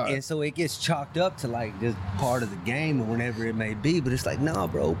my God. And so it gets chalked up to like this part of the game or whenever it may be, but it's like, nah,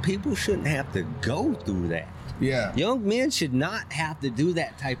 bro, people shouldn't have to go through that. Yeah. Young men should not have to do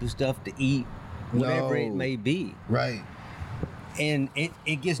that type of stuff to eat whatever it may be. Right. And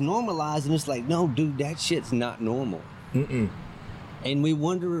it gets normalized, and it's like, no, dude, that shit's not normal. Mm-mm. And we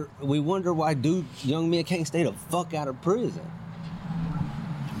wonder why young men can't stay the fuck out of prison.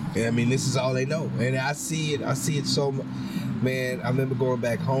 Yeah, I mean, this is all they know, and I see it so. Man, I remember going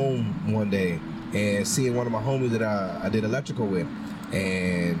back home one day and seeing one of my homies that I did electrical with,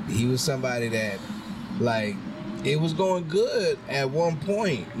 and he was somebody that, like, it was going good at one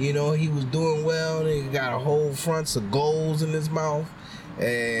point. You know, he was doing well, and he got a whole fronts of goals in his mouth.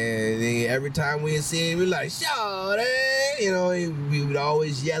 And every time we'd see him, we'd like, "Shawty," you know, we would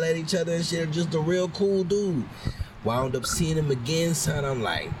always yell at each other and shit. Just a real cool dude. Wound up seeing him again, son. I'm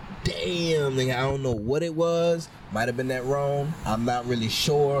like, damn, nigga, I don't know what it was. Might have been that wrong. I'm not really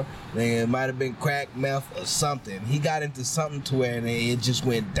sure. Nigga, it might have been crack, meth, or something. He got into something to where it just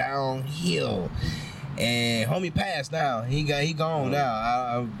went downhill. And homie passed now. He gone now.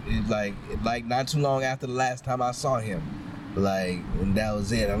 I like not too long after the last time I saw him. Like, and that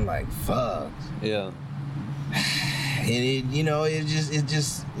was it. I'm like, fuck. Yeah. And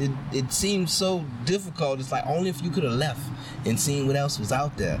it seems so difficult. It's like, only if you could have left and seen what else was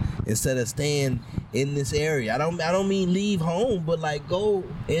out there instead of staying in this area. I don't mean leave home, but like go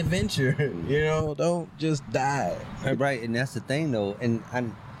adventure. You know, don't just die. Right, and that's the thing though. And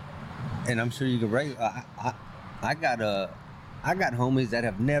I'm sure you can relate. I got homies that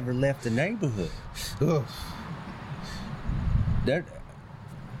have never left the neighborhood.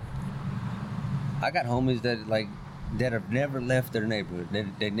 I got homies that have never left their neighborhood.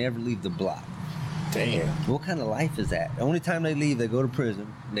 They never leave the block. Damn. What kind of life is that? The only time they leave, they go to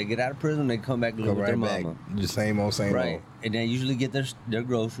prison. They get out of prison, they come back and live with their mama. The same old. Right. And they usually get their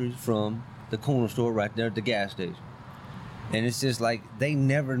groceries from the corner store right there at the gas station. And it's just like they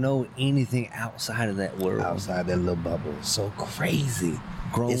never know anything outside of that world. Outside that little bubble. It's so crazy.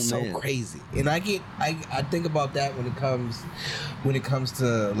 It's so crazy. And I think about that when it comes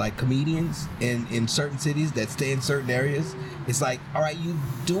to like comedians in certain cities that stay in certain areas. It's like, all right, you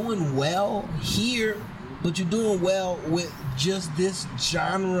doing well here, but you're doing well with just this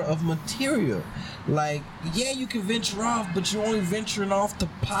genre of material. Like, yeah, you can venture off, but you're only venturing off to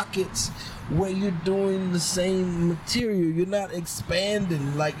pockets where you're doing the same material. You're not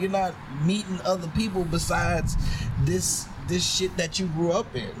expanding. Like, you're not meeting other people besides this shit that you grew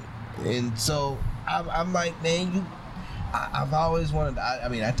up in. And so I'm like, man, I've always wanted.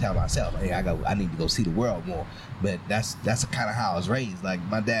 I tell myself, hey, I need to go see the world more. But that's kind of how I was raised. Like,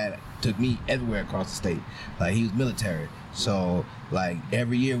 my dad took me everywhere across the state. Like, he was military, so like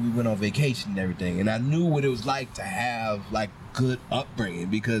every year we went on vacation and everything. And I knew what it was like to have like good upbringing,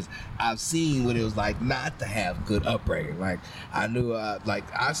 because I've seen what it was like not to have good upbringing. Like, I knew, like,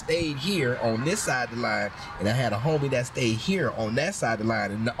 I stayed here on this side of the line, and I had a homie that stayed here on that side of the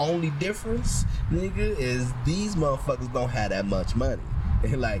line, and the only difference, nigga, is these motherfuckers don't have that much money.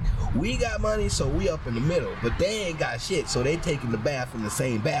 And like, we got money, so we up in the middle, but they ain't got shit, so they taking the bath in the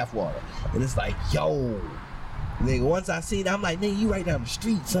same bath water. And it's like, yo, nigga, once I seen it, I'm like, nigga, you right down the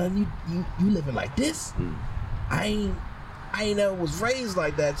street, son. You living like this? I ain't never was raised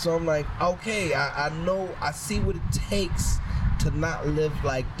like that, so I'm like, okay, I know, I see what it takes to not live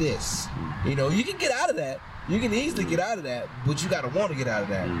like this. You know, you can get out of that. You can easily get out of that, but you gotta want to get out of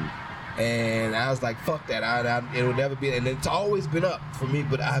that. And I was like, fuck that. It'll never be, and it's always been up for me,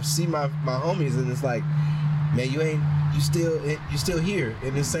 but I've seen my homies, and it's like, man, you still here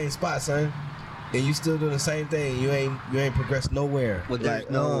in the same spot, son. And you still doing the same thing. You ain't progressed nowhere. Well, there's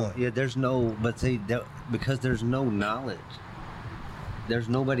but see, because there's no knowledge. There's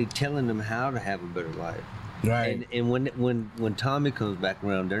nobody telling them how to have a better life. Right. And when Tommy comes back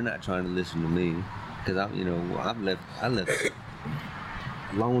around, they're not trying to listen to me, because I left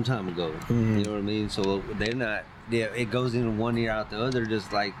a long time ago. Mm-hmm. You know what I mean? So they're not. Yeah, it goes in one ear out the other.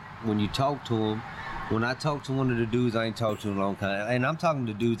 Just like when you talk to them, when I talk to one of the dudes I ain't talked to in a long time, and I'm talking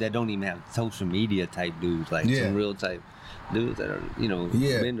to dudes that don't even have social media type dudes, like some real type dudes that are, you know,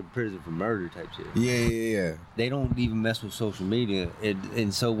 been to prison for murder type shit. Yeah. They don't even mess with social media,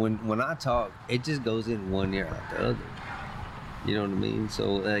 and so when I talk, it just goes in one ear out the other. You know what I mean?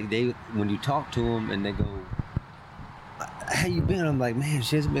 So like when you talk to them and they go, "How you been?" I'm like, "Man,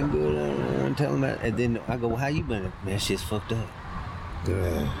 shit's been good." I'm telling them that, and then I go, "How you been?" "Man, shit's fucked up."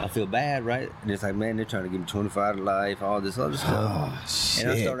 I feel bad, right? And it's like, man, they're trying to give me 25 to life, all this other stuff. Oh, shit.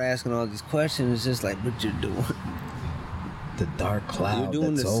 And I start asking all these questions. It's just like, what you doing? The dark cloud. You're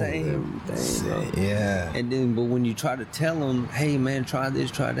doing that's the over same them. thing, bro. Yeah. And then, but when you try to tell them, hey, man, try this,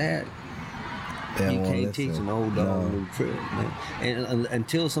 try that, They you won't can't listen. teach an old dog new trick, man. And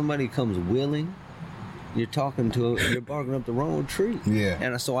until somebody comes willing, you're barking up the wrong tree. Yeah.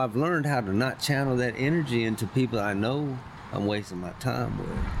 And so I've learned how to not channel that energy into people I know I'm wasting my time with.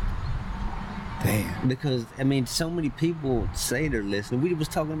 Damn. Because, I mean, so many people say they're listening. We was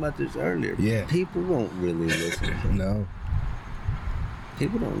talking about this earlier. Yeah. People don't really listen. No.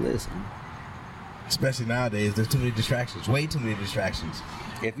 People don't listen. Especially nowadays, there's too many distractions. Way too many distractions.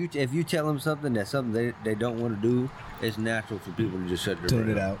 If you tell them something that's something they don't want to do, it's natural for people to just shut their Tune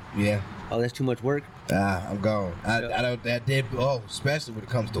brain it out. Yeah. Oh, that's too much work? I'm gone. I don't. That did. Oh, especially when it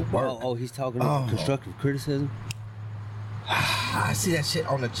comes to work. Oh, he's talking about constructive criticism? I see that shit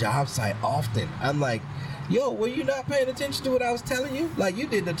on the job site often. I'm like, yo, were you not paying attention to what I was telling you? Like, you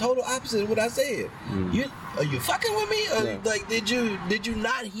did the total opposite of what I said. Are you fucking with me? Or, like, did you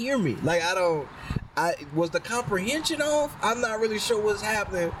not hear me? Like, was the comprehension off? I'm not really sure what's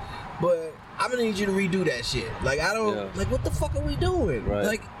happening, but I'm gonna need you to redo that shit. Like, like, what the fuck are we doing? Right.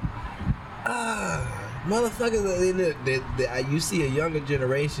 Like, motherfuckers, you see a younger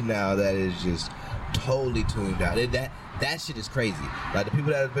generation now that is just totally tuned out. That shit is crazy. Like the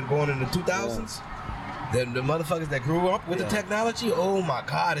people that have been born in the 2000s, the motherfuckers that grew up with the technology, oh my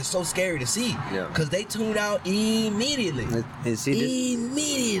God, it's so scary to see. Yeah. Because they tune out immediately. And see,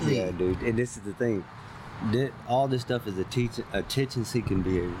 immediately. Yeah, dude. And this is the thing. All this stuff is attention-seeking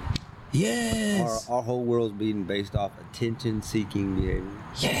behavior. Yes. Our whole world's being based off attention-seeking behavior.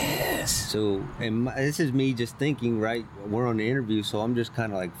 Yes. So, this is me just thinking, right? We're on the interview, so I'm just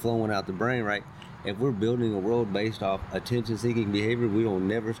kind of like flowing out the brain, right? If we're building a world based off attention-seeking behavior, we don't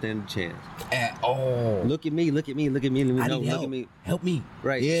never stand a chance. At all. Look at me. Let me know. Look Look at me. Help me.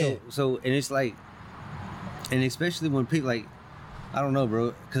 Right. Yeah. So, and it's like, and especially when people like, I don't know,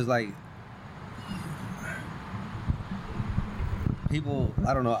 bro, because like, people,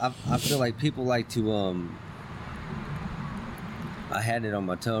 I don't know, I feel like people like to, I had it on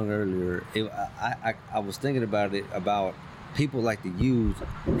my tongue earlier. I was thinking about it, about people like to use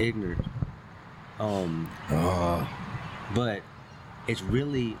ignorance. But it's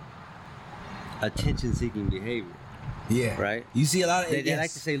really attention-seeking behavior. Yeah. Right. You see a lot of they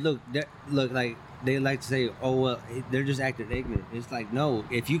like to say, look, like they like to say, oh well, they're just acting ignorant. It's like, no,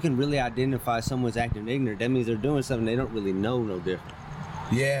 if you can really identify someone's acting ignorant, that means they're doing something they don't really know no different.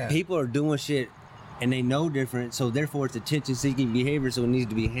 Yeah. People are doing shit and they know different, so therefore it's attention-seeking behavior, so it needs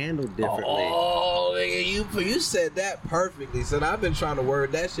to be handled differently. Oh, you said that perfectly. So I've been trying to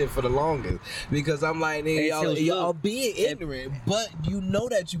word that shit for the longest because I'm like, y'all being ignorant, but you know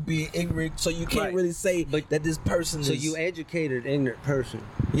that you being ignorant, so you can't really say that this person. So you educated an ignorant person.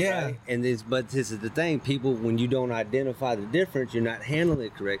 Yeah. Right? And this is the thing, people, when you don't identify the difference, you're not handling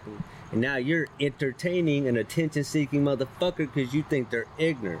it correctly, and now you're entertaining an attention-seeking motherfucker because you think they're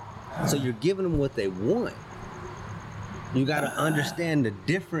ignorant. So you're giving them what they want. You got to understand the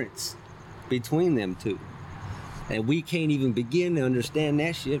difference between them two. And we can't even begin to understand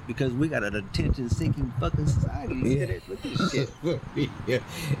that shit because we got an attention-seeking fucking society. Look at this shit.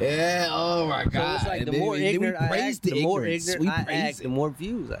 Yeah, oh my God. So it's like the more ignorant I act, the more ignorant I act, the more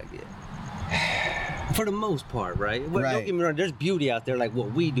views I get. For the most part, right? Don't get me wrong, there's beauty out there like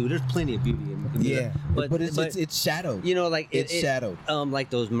what we do. There's plenty of beauty in but it's shadowed. You know, like it's shadowed. Like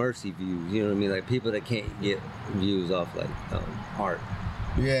those mercy views, you know what I mean? Like people that can't get views off like art.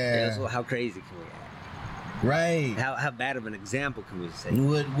 Yeah. So how crazy can we act? Right. How bad of an example can we say?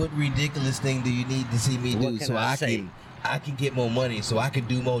 What ridiculous thing do you need to see me do so I can get more money, so I can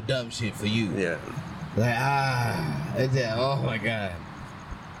do more dumb shit for you? Yeah. Like oh my God.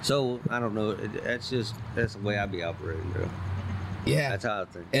 So I don't know. That's the way I be operating, bro. Yeah, that's how I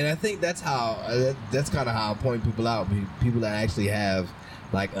think. And I think that's kind of how I point people out. People that actually have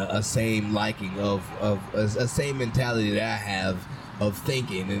like a same liking of a same mentality that I have of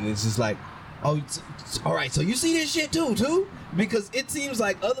thinking, and it's just like, oh, all right. So you see this shit too, because it seems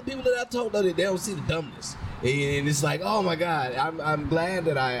like other people that I told that they don't see the dumbness. And it's like, oh my God, I'm glad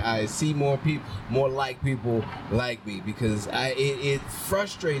that I see more people like like me, because it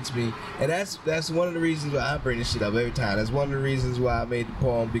frustrates me, and that's one of the reasons why I bring this shit up every time. That's one of the reasons why I made the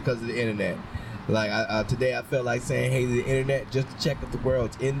poem, because of the internet. Like today I felt like saying hey to the internet just to check if the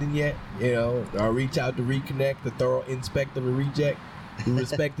world's ending yet, you know, or reach out to reconnect, the thorough inspect of a reject, the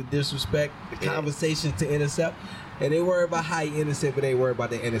respect to disrespect, the conversations to intercept. And they worry about how you intercept, but they worry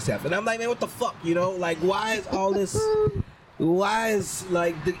about the intercept. And I'm like, man, what the fuck, you know? Like, why is all this? Why is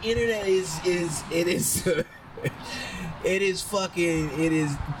like the internet is it is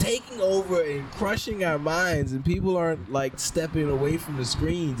taking over and crushing our minds, and people aren't like stepping away from the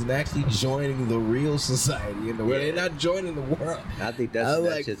screens and actually joining the real society in the world. They're not joining the world. I think that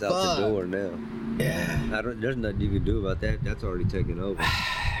like, shit's out the door now. Yeah. There's nothing you can do about that. That's already taken over.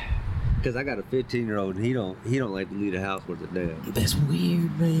 Because I got a 15-year-old and he don't like to leave the house worth a damn. That's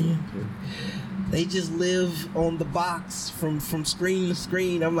weird, man. They just live on the box from screen to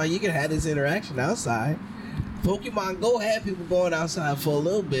screen. I'm like, you can have this interaction outside. Pokemon Go had people going outside for a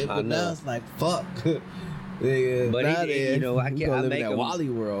little bit, but now it's like, fuck. Yeah, but you know, I make that Wally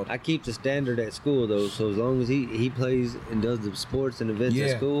world. I keep the standard at school though, so as long as he plays and does the sports and events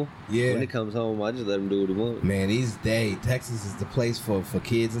at school, when he comes home, I just let him do what he wants. Man, Texas is the place for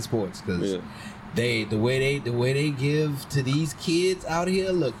kids and sports, because the way they give to these kids out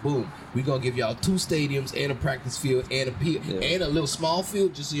here. Look, boom, we gonna give y'all 2 stadiums and a practice field and a little small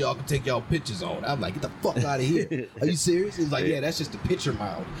field just so y'all can take y'all pictures on. I'm like, get the fuck out of here. Are you serious? It's like, yeah, that's just a picture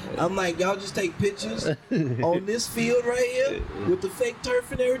mound. I'm like, y'all just take pictures on this field right here with the fake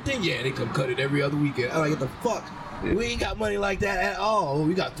turf and everything. Yeah, they come cut it every other weekend. I'm like, get the fuck. We ain't got money like that at all.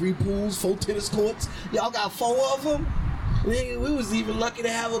 We got 3 pools, 4 tennis courts. Y'all got 4 of them. We was even lucky to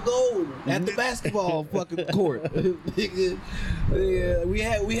have a goal at the basketball fucking court. Yeah,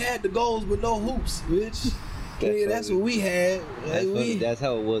 we had the goals but no hoops, bitch. That's what we had. That's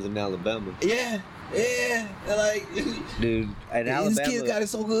how it was in Alabama. Yeah, like, dude, in Alabama, these kids got it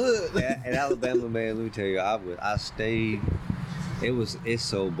so good. In Alabama, man, let me tell you, I stayed. It's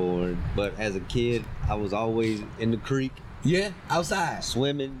so boring. But as a kid, I was always in the creek. Yeah, outside,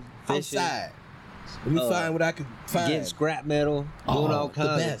 swimming, fishing. Outside. Let me find what I could find. Getting scrap metal, doing all kinds.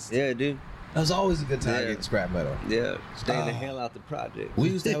 The best. Yeah, dude. That was always a good time getting scrap metal. Yeah, staying the hell out the project. We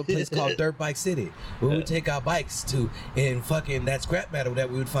used to have a place called Dirt Bike City where we would take our bikes to, and fucking that scrap metal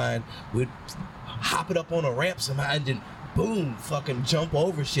that we would find, we'd hop it up on a ramp somehow and then boom, fucking jump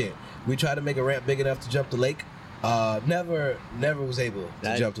over shit. We tried to make a ramp big enough to jump the lake. Never was able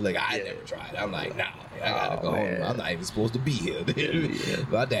to jump the lake. I never tried. I'm like, nah, I gotta go home. I'm not even supposed to be here.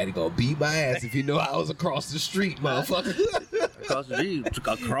 My daddy gonna beat my ass if you know I was across the street, motherfucker. Across the street,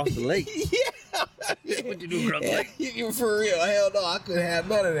 across the lake. Yeah. What you do across the lake? For real, hell no, I couldn't have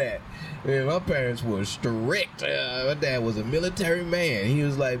none of that. Man, my parents were strict. My dad was a military man. He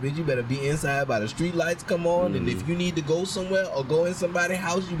was like, bitch, you better be inside by the street lights come on, and if you need to go somewhere or go in somebody's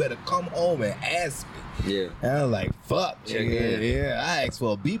house, you better come home and ask me. Yeah. And I was like, fuck. Yeah. I asked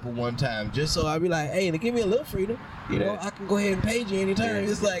for a beeper one time just so I'd be like, hey, to give me a little freedom. You know, I can go ahead and page you anytime.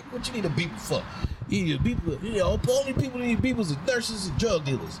 Yeah. It's like, what you need a beeper for? You need a beeper. You know, only people that need beepers are nurses and drug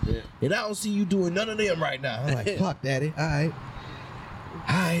dealers. Yeah. And I don't see you doing none of them right now. I'm like, fuck, daddy.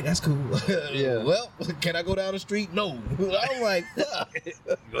 All right, that's cool. Yeah. Well, can I go down the street? No. I'm like, fuck.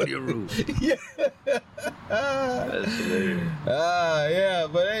 Go to your room. Yeah. That's hilarious. Yeah,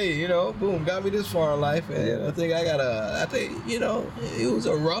 but hey, you know, boom, got me this far in life, and I think, you know, it was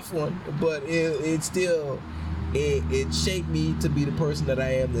a rough one, but it still, it shaped me to be the person that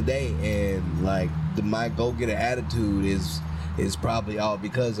I am today, and like my go-getter attitude is probably all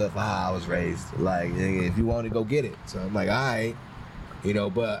because of how I was raised. Like, if you want to go get it, so I'm like, all right. You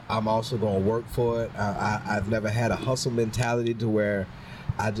know, but I'm also going to work for it. I've never had a hustle mentality to where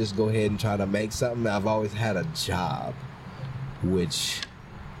I just go ahead and try to make something. I've always had a job, which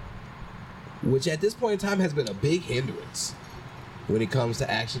at this point in time has been a big hindrance when it comes to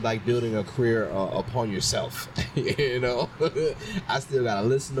actually like building a career upon yourself. You know, I still got to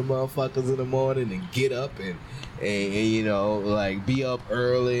listen to motherfuckers in the morning and get up and you know, like be up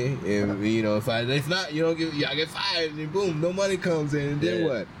early, and you know, if not, you don't I get fired, and boom, no money comes in, and then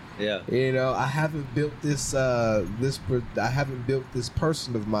what? Yeah. You know, I haven't built this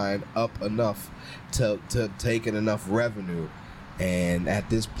person of mine up enough to take in enough revenue, and at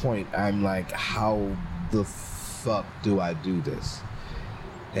this point, I'm like, how the fuck do I do this?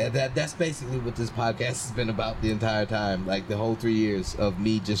 And that's basically what this podcast has been about the entire time, like the whole 3 years of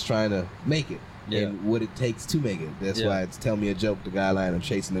me just trying to make it. Yeah. And what it takes to make it. That's why it's Tell Me a Joke, the guideline of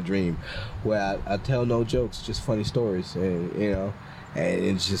Chasing a Dream, where I tell no jokes, just funny stories, and you know, and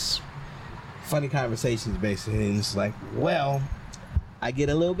it's just funny conversations basically, and it's like, well, I get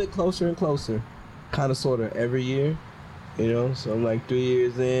a little bit closer and closer, kind of sort of every year, you know. So I'm like 3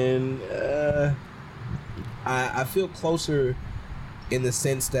 years in. I feel closer in the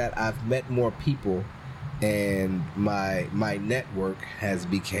sense that I've met more people, and my network has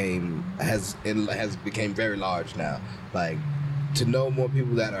became very large now. Like, to know more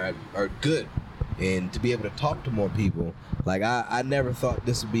people that are good, and to be able to talk to more people. Like, I never thought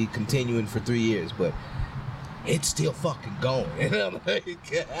this would be continuing for 3 years, but it's still fucking going. And I'm like,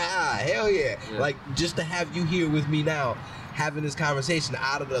 hell yeah. Like, just to have you here with me now, having this conversation,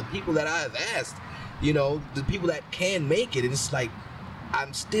 out of the people that I've asked, you know, the people that can make it, and it's like,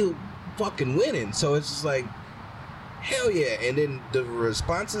 I'm still fucking winning. So it's just like, hell yeah. And then the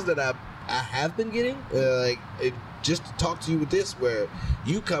responses that I have been getting, just to talk to you with this, where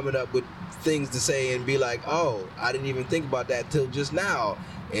you coming up with things to say and be like, oh, I didn't even think about that till just now,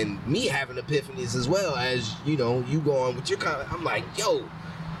 and me having epiphanies as well, as you know, you go on with your comment. I'm like, yo,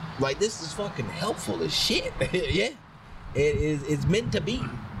 like, this is fucking helpful as shit. Yeah, it's meant to be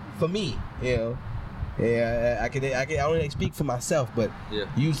for me, you know. Yeah, I can only speak for myself, but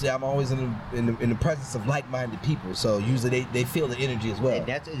usually I'm always in the presence of like-minded people, so usually they feel the energy as well. And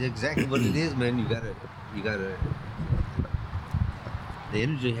that's exactly what it is, man. You gotta the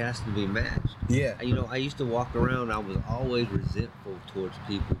energy has to be matched. Yeah. You know, I used to walk around, I was always resentful towards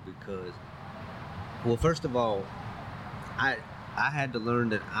people because, well, first of all, I had to learn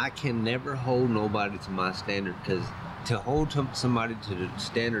that I can never hold nobody to my standard, because to hold somebody to the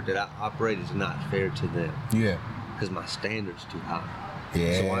standard that I operate is not fair to them. Yeah. Because my standard's too high.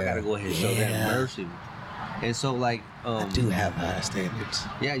 Yeah. So I gotta go ahead and show them mercy. And so, like, I do have high standards.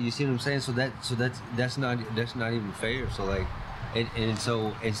 Yeah, you see what I'm saying? So that's not even fair. So, like, and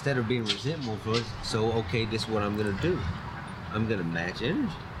so instead of being resentful for it, so okay, this is what I'm gonna do. I'm gonna match energy.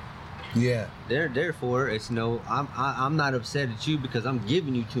 Yeah. Therefore, it's I'm not upset at you because I'm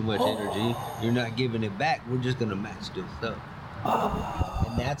giving you too much energy. You're not giving it back. We're just gonna match this up.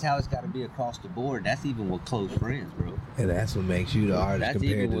 And that's how it's got to be across the board. That's even with close friends, bro. And that's what makes you the artist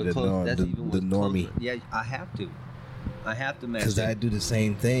compared to the normie. Yeah, I have to match. Because I do the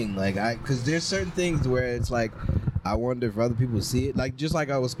same thing. Like, because there's certain things where it's like, I wonder if other people see it. Like, just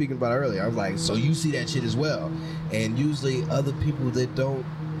like I was speaking about earlier, I was like, so you see that shit as well. And usually other people that don't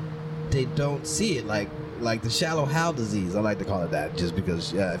see it, like the Shallow Hal disease. I like to call it that, just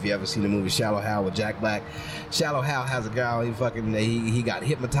because if you ever seen the movie Shallow Hal with Jack Black, Shallow Hal has a girl, he got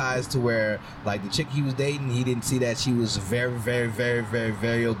hypnotized to where, like, the chick he was dating, he didn't see that she was very, very, very, very,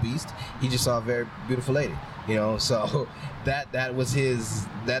 very obese. He just saw a very beautiful lady, you know. So that's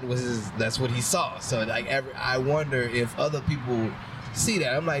what he saw. So, like, I wonder if other people see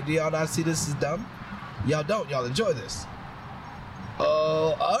that. I'm like, do y'all not see this is dumb? Y'all don't. Y'all enjoy this.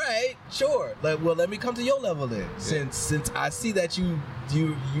 Oh, all right, sure. Well, let me come to your level then. Yeah. Since I see that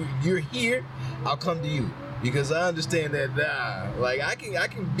you're here, I'll come to you, because I understand that. Like, I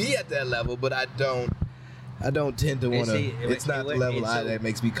can be at that level, but I don't tend to want to. It's not the level that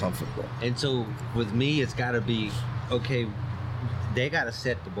makes me comfortable. And so with me, it's got to be okay. They got to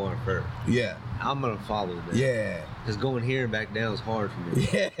set the bar first. Yeah. I'm gonna follow them. Yeah. Because going here and back down is hard for me.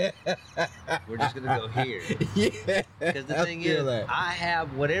 Yeah. We're just gonna go here. Yeah. Because the thing is, I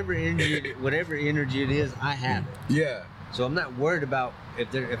have whatever energy it is, I have it. Yeah. So I'm not worried about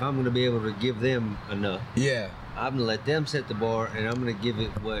if I'm gonna be able to give them enough. Yeah. I'm gonna let them set the bar, and I'm gonna give it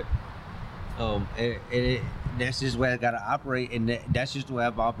what. That's just the way I gotta operate, and that's just the way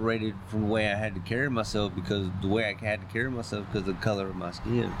I've operated from the way I had to carry myself, because the way I had to carry myself because of the color of my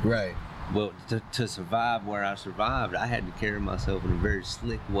skin. Right. Well, to survive where I survived, I had to carry myself in a very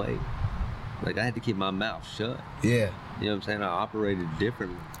slick way. Like, I had to keep my mouth shut. Yeah. You know what I'm saying? I operated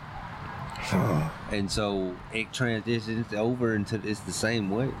differently. And so it transitions over into it's the same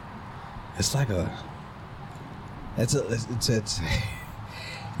way. It's like it's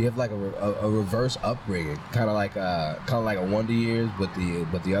you have like a reverse upbringing, kind of like a Wonder Years, but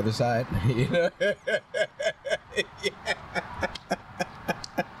the other side, you know. Yeah.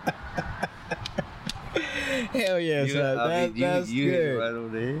 Hell yeah, son. That's good. Right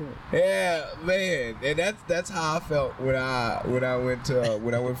over there. Yeah, man, and that's how I felt when I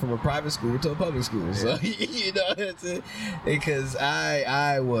went from a private school to a public school. So you know, because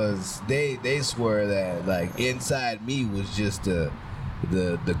I was they swear that, like, inside me was just the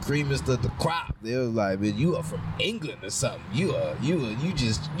creamiest of the crop. They was like, man, you are from England or something. You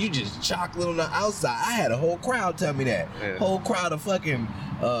just chocolate on the outside. I had a whole crowd tell me that. Yeah. Whole crowd of fucking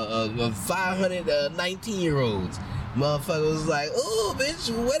 500 19-year-olds. Motherfucker was like, "Oh, bitch,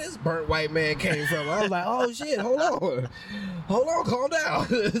 where this burnt white man came from?" I was like, "Oh shit, hold on, calm down."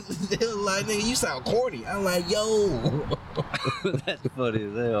 They was like, "Nigga, you sound corny." I'm like, "Yo." That's funny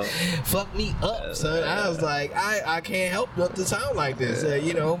as hell. Fuck me up, son. I was like, I can't help but to sound like this.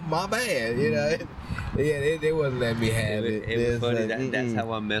 You know, my bad. You know, yeah, they wouldn't let me have it. It was funny. That's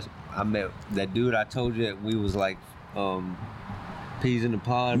how I met that dude. I told you that we was like peas in the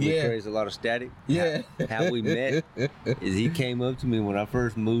pond. We raised a lot of static. Yeah. How we met is he came up to me when I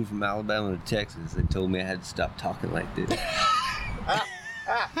first moved from Alabama to Texas and told me I had to stop talking like this.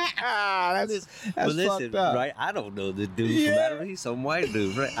 That's but listen, fucked up. right? I don't know this dude from Alabama. He's some white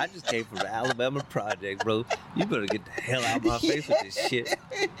dude, right? I just came from the Alabama project, bro. You better get the hell out of my face with this shit.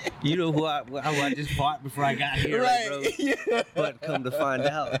 You know who I just fought before I got here, Right. bro. But come to find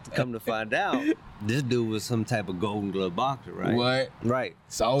out, this dude was some type of Golden Glove boxer, right? What? Right.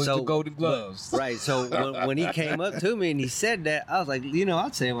 It's always the Golden Gloves. Right. So when he came up to me and he said that, I was like, you know,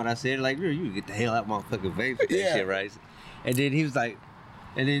 I'd say what I said, like, you get the hell out of my fucking face with that shit, right? And then he was like,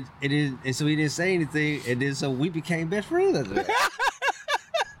 and so he didn't say anything, and then so we became best friends after that.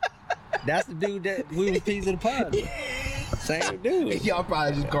 That's the dude that we was peas in the pod. Same dude. Y'all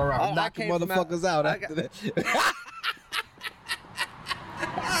probably just go around knocking motherfuckers out I after that.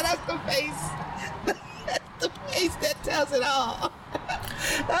 That's the face. That's the face that tells it all.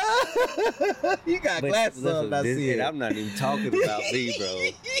 You got glasses on, I see it. I'm not even talking about me,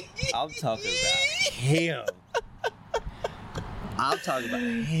 bro. I'm talking about him. I'm talking about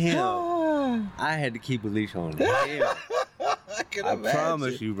him. I had to keep a leash on him. I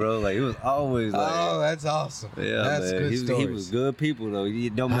promise you, bro. Like, it was always like, oh, that's awesome. Yeah, that's man. good stories. He was good people, though.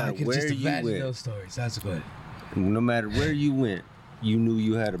 No matter where you went. Those stories. That's good. No matter where you went, you knew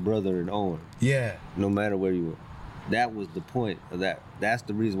you had a brother in Owen. Yeah. No matter where you went. That was the point of that. That's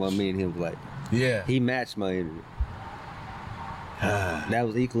the reason why me and him was like, yeah. He matched my energy. That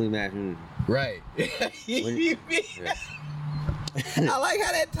was equally matched energy. Right. I like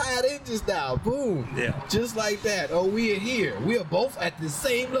how that tied in just now. Boom. Yeah. Just like that. Oh, we are here. We are both at the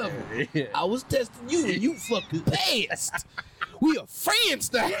same level. Yeah. I was testing you and you fucking passed. We are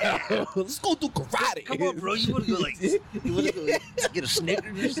friends now. Let's go do karate. Come on, bro. You want to go like this? You want to go get a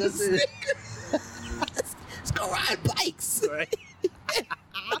Snickers or something? Let's go ride bikes. Right.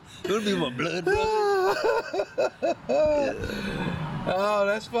 You want to be my blood brother? Oh,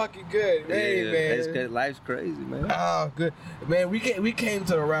 that's fucking good. Hey, man. Life's crazy, man. Oh, good. Man, we came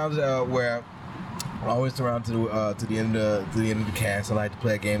to the rounds where I always around to the end of the cast. I like to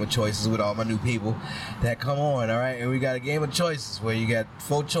play a game of choices with all my new people that come on, all right? And we got a game of choices where you got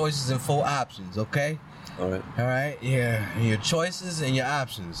 4 choices and 4 options, okay? All right. Yeah. Your choices and your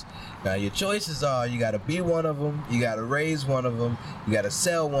options. Now, your choices are you got to be one of them, you got to raise one of them, you got to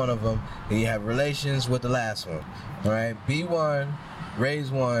sell one of them, and you have relations with the last one. All right? Be one,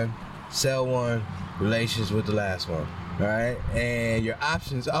 raise one, sell one, relations with the last one. All right? And your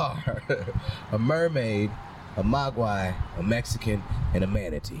options are a mermaid, a mogwai, a Mexican, and a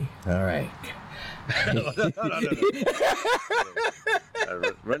manatee. All right. No.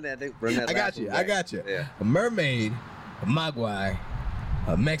 Run that. I got you. Yeah. A mermaid, a mogwai,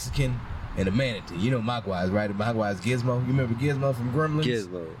 a Mexican, and a manatee. You know mogwais, right? A mogwai is Gizmo. You remember Gizmo from Gremlins?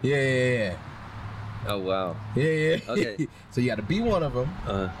 Gizmo. Yeah. Oh, wow. Yeah. Okay. So you got to be one of them.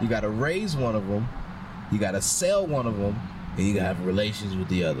 You got to raise one of them. You got to sell one of them. And you got to have relations with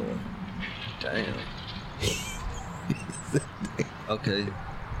the other one. Damn. Okay.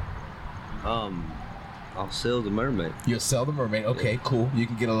 I'll sell the mermaid. You'll sell the mermaid. Okay, cool. You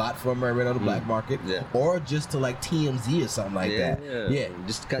can get a lot for a mermaid on the black market. Yeah. Or just to like TMZ or something like that. Yeah.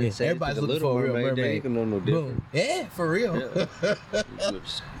 Just kind of say everybody's it's a looking little for a real mermaid. They mermaid. ain't gonna know no different. Boom. Yeah, for real. Yeah.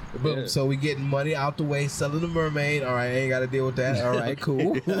 Boom. Yeah. So we getting money out the way, selling the mermaid. All right, I ain't got to deal with that. All right,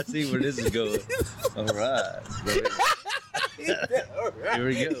 cool. I see where this is going. All right. Here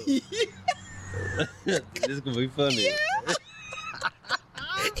we go. This is gonna be funny.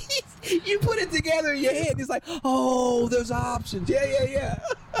 You put it together in your head. It's like, oh, there's options. Yeah.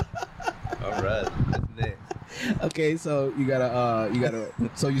 All right. What's next? Okay, so you gotta.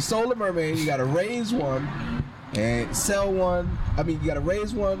 So you sold a mermaid. You gotta raise one and sell one. I mean, you gotta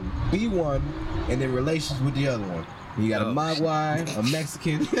raise one, be one, and then relations with the other one. You got a mogwai, a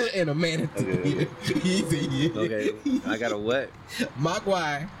Mexican, and a manatee. Okay. Easy. Okay. I got a what?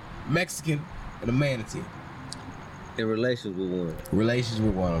 Mogwai, Mexican, and a manatee. In relations with one. Relations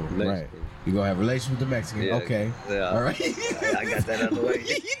with one of them, right? Mexican. You gonna have relations with the Mexican, Yeah. okay? Yeah. All right. I got that out of the way.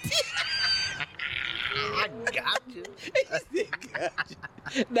 I got you.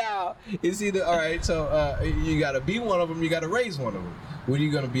 Now it's either all right. So you gotta be one of them. You gotta raise one of them. What are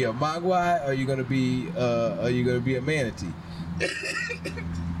you gonna be, a mogwai, or are you gonna be a manatee?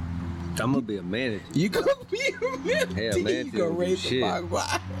 I'm gonna be a manatee. You gonna be a manatee? Hell, manatee You gonna don't do raise a shit.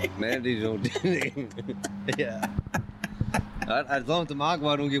 mogwai? Manatees don't do anything. Yeah. As long as the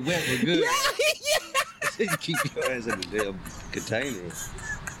mogwai don't get wet, we're good. You keep your ass in the damn container.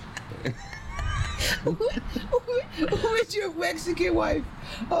 With your Mexican wife.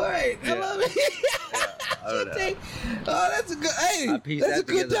 All right, I Yeah. love it. I don't know. Oh, that's a good. Hey, I pieced that's a that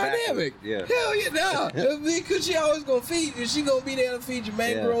good together dynamic. backwards. Hell yeah, no. Because she always gonna feed you. She gonna be there to feed you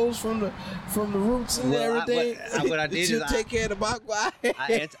mangroves from the roots and Well, everything. what I did She'll is take care of the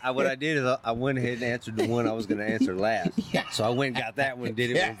mogwai. what I did is I went ahead and answered the one I was going to answer last. Yeah. So I went and got that one, did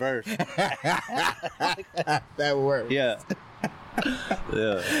it in reverse. That works. Yeah.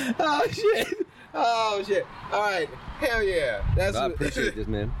 Yeah. Oh shit. All right. Hell yeah. That's I what- appreciate this,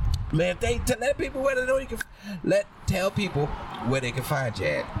 man. Man, let people where they know you can. Tell people where they can find you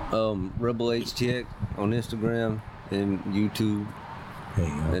at. Rebel H Tech on Instagram and YouTube. There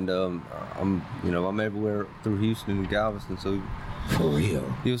you go. And I'm everywhere through Houston and Galveston, so For real.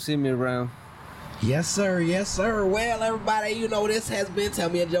 you'll see me around. Yes, sir. Yes, sir. Well, everybody, you know, this has been Tell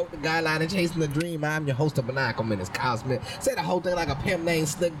Me a Joke, the guideline and chasing the dream. I'm your host of Maniacal Menace, Cosmic. Say the whole thing like a pimp named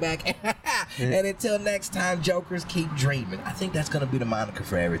Slickback. And until next time, jokers, keep dreaming. I think that's going to be the moniker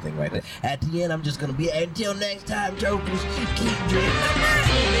for everything right there. At the end, I'm just going to be, until next time, jokers, keep dreaming.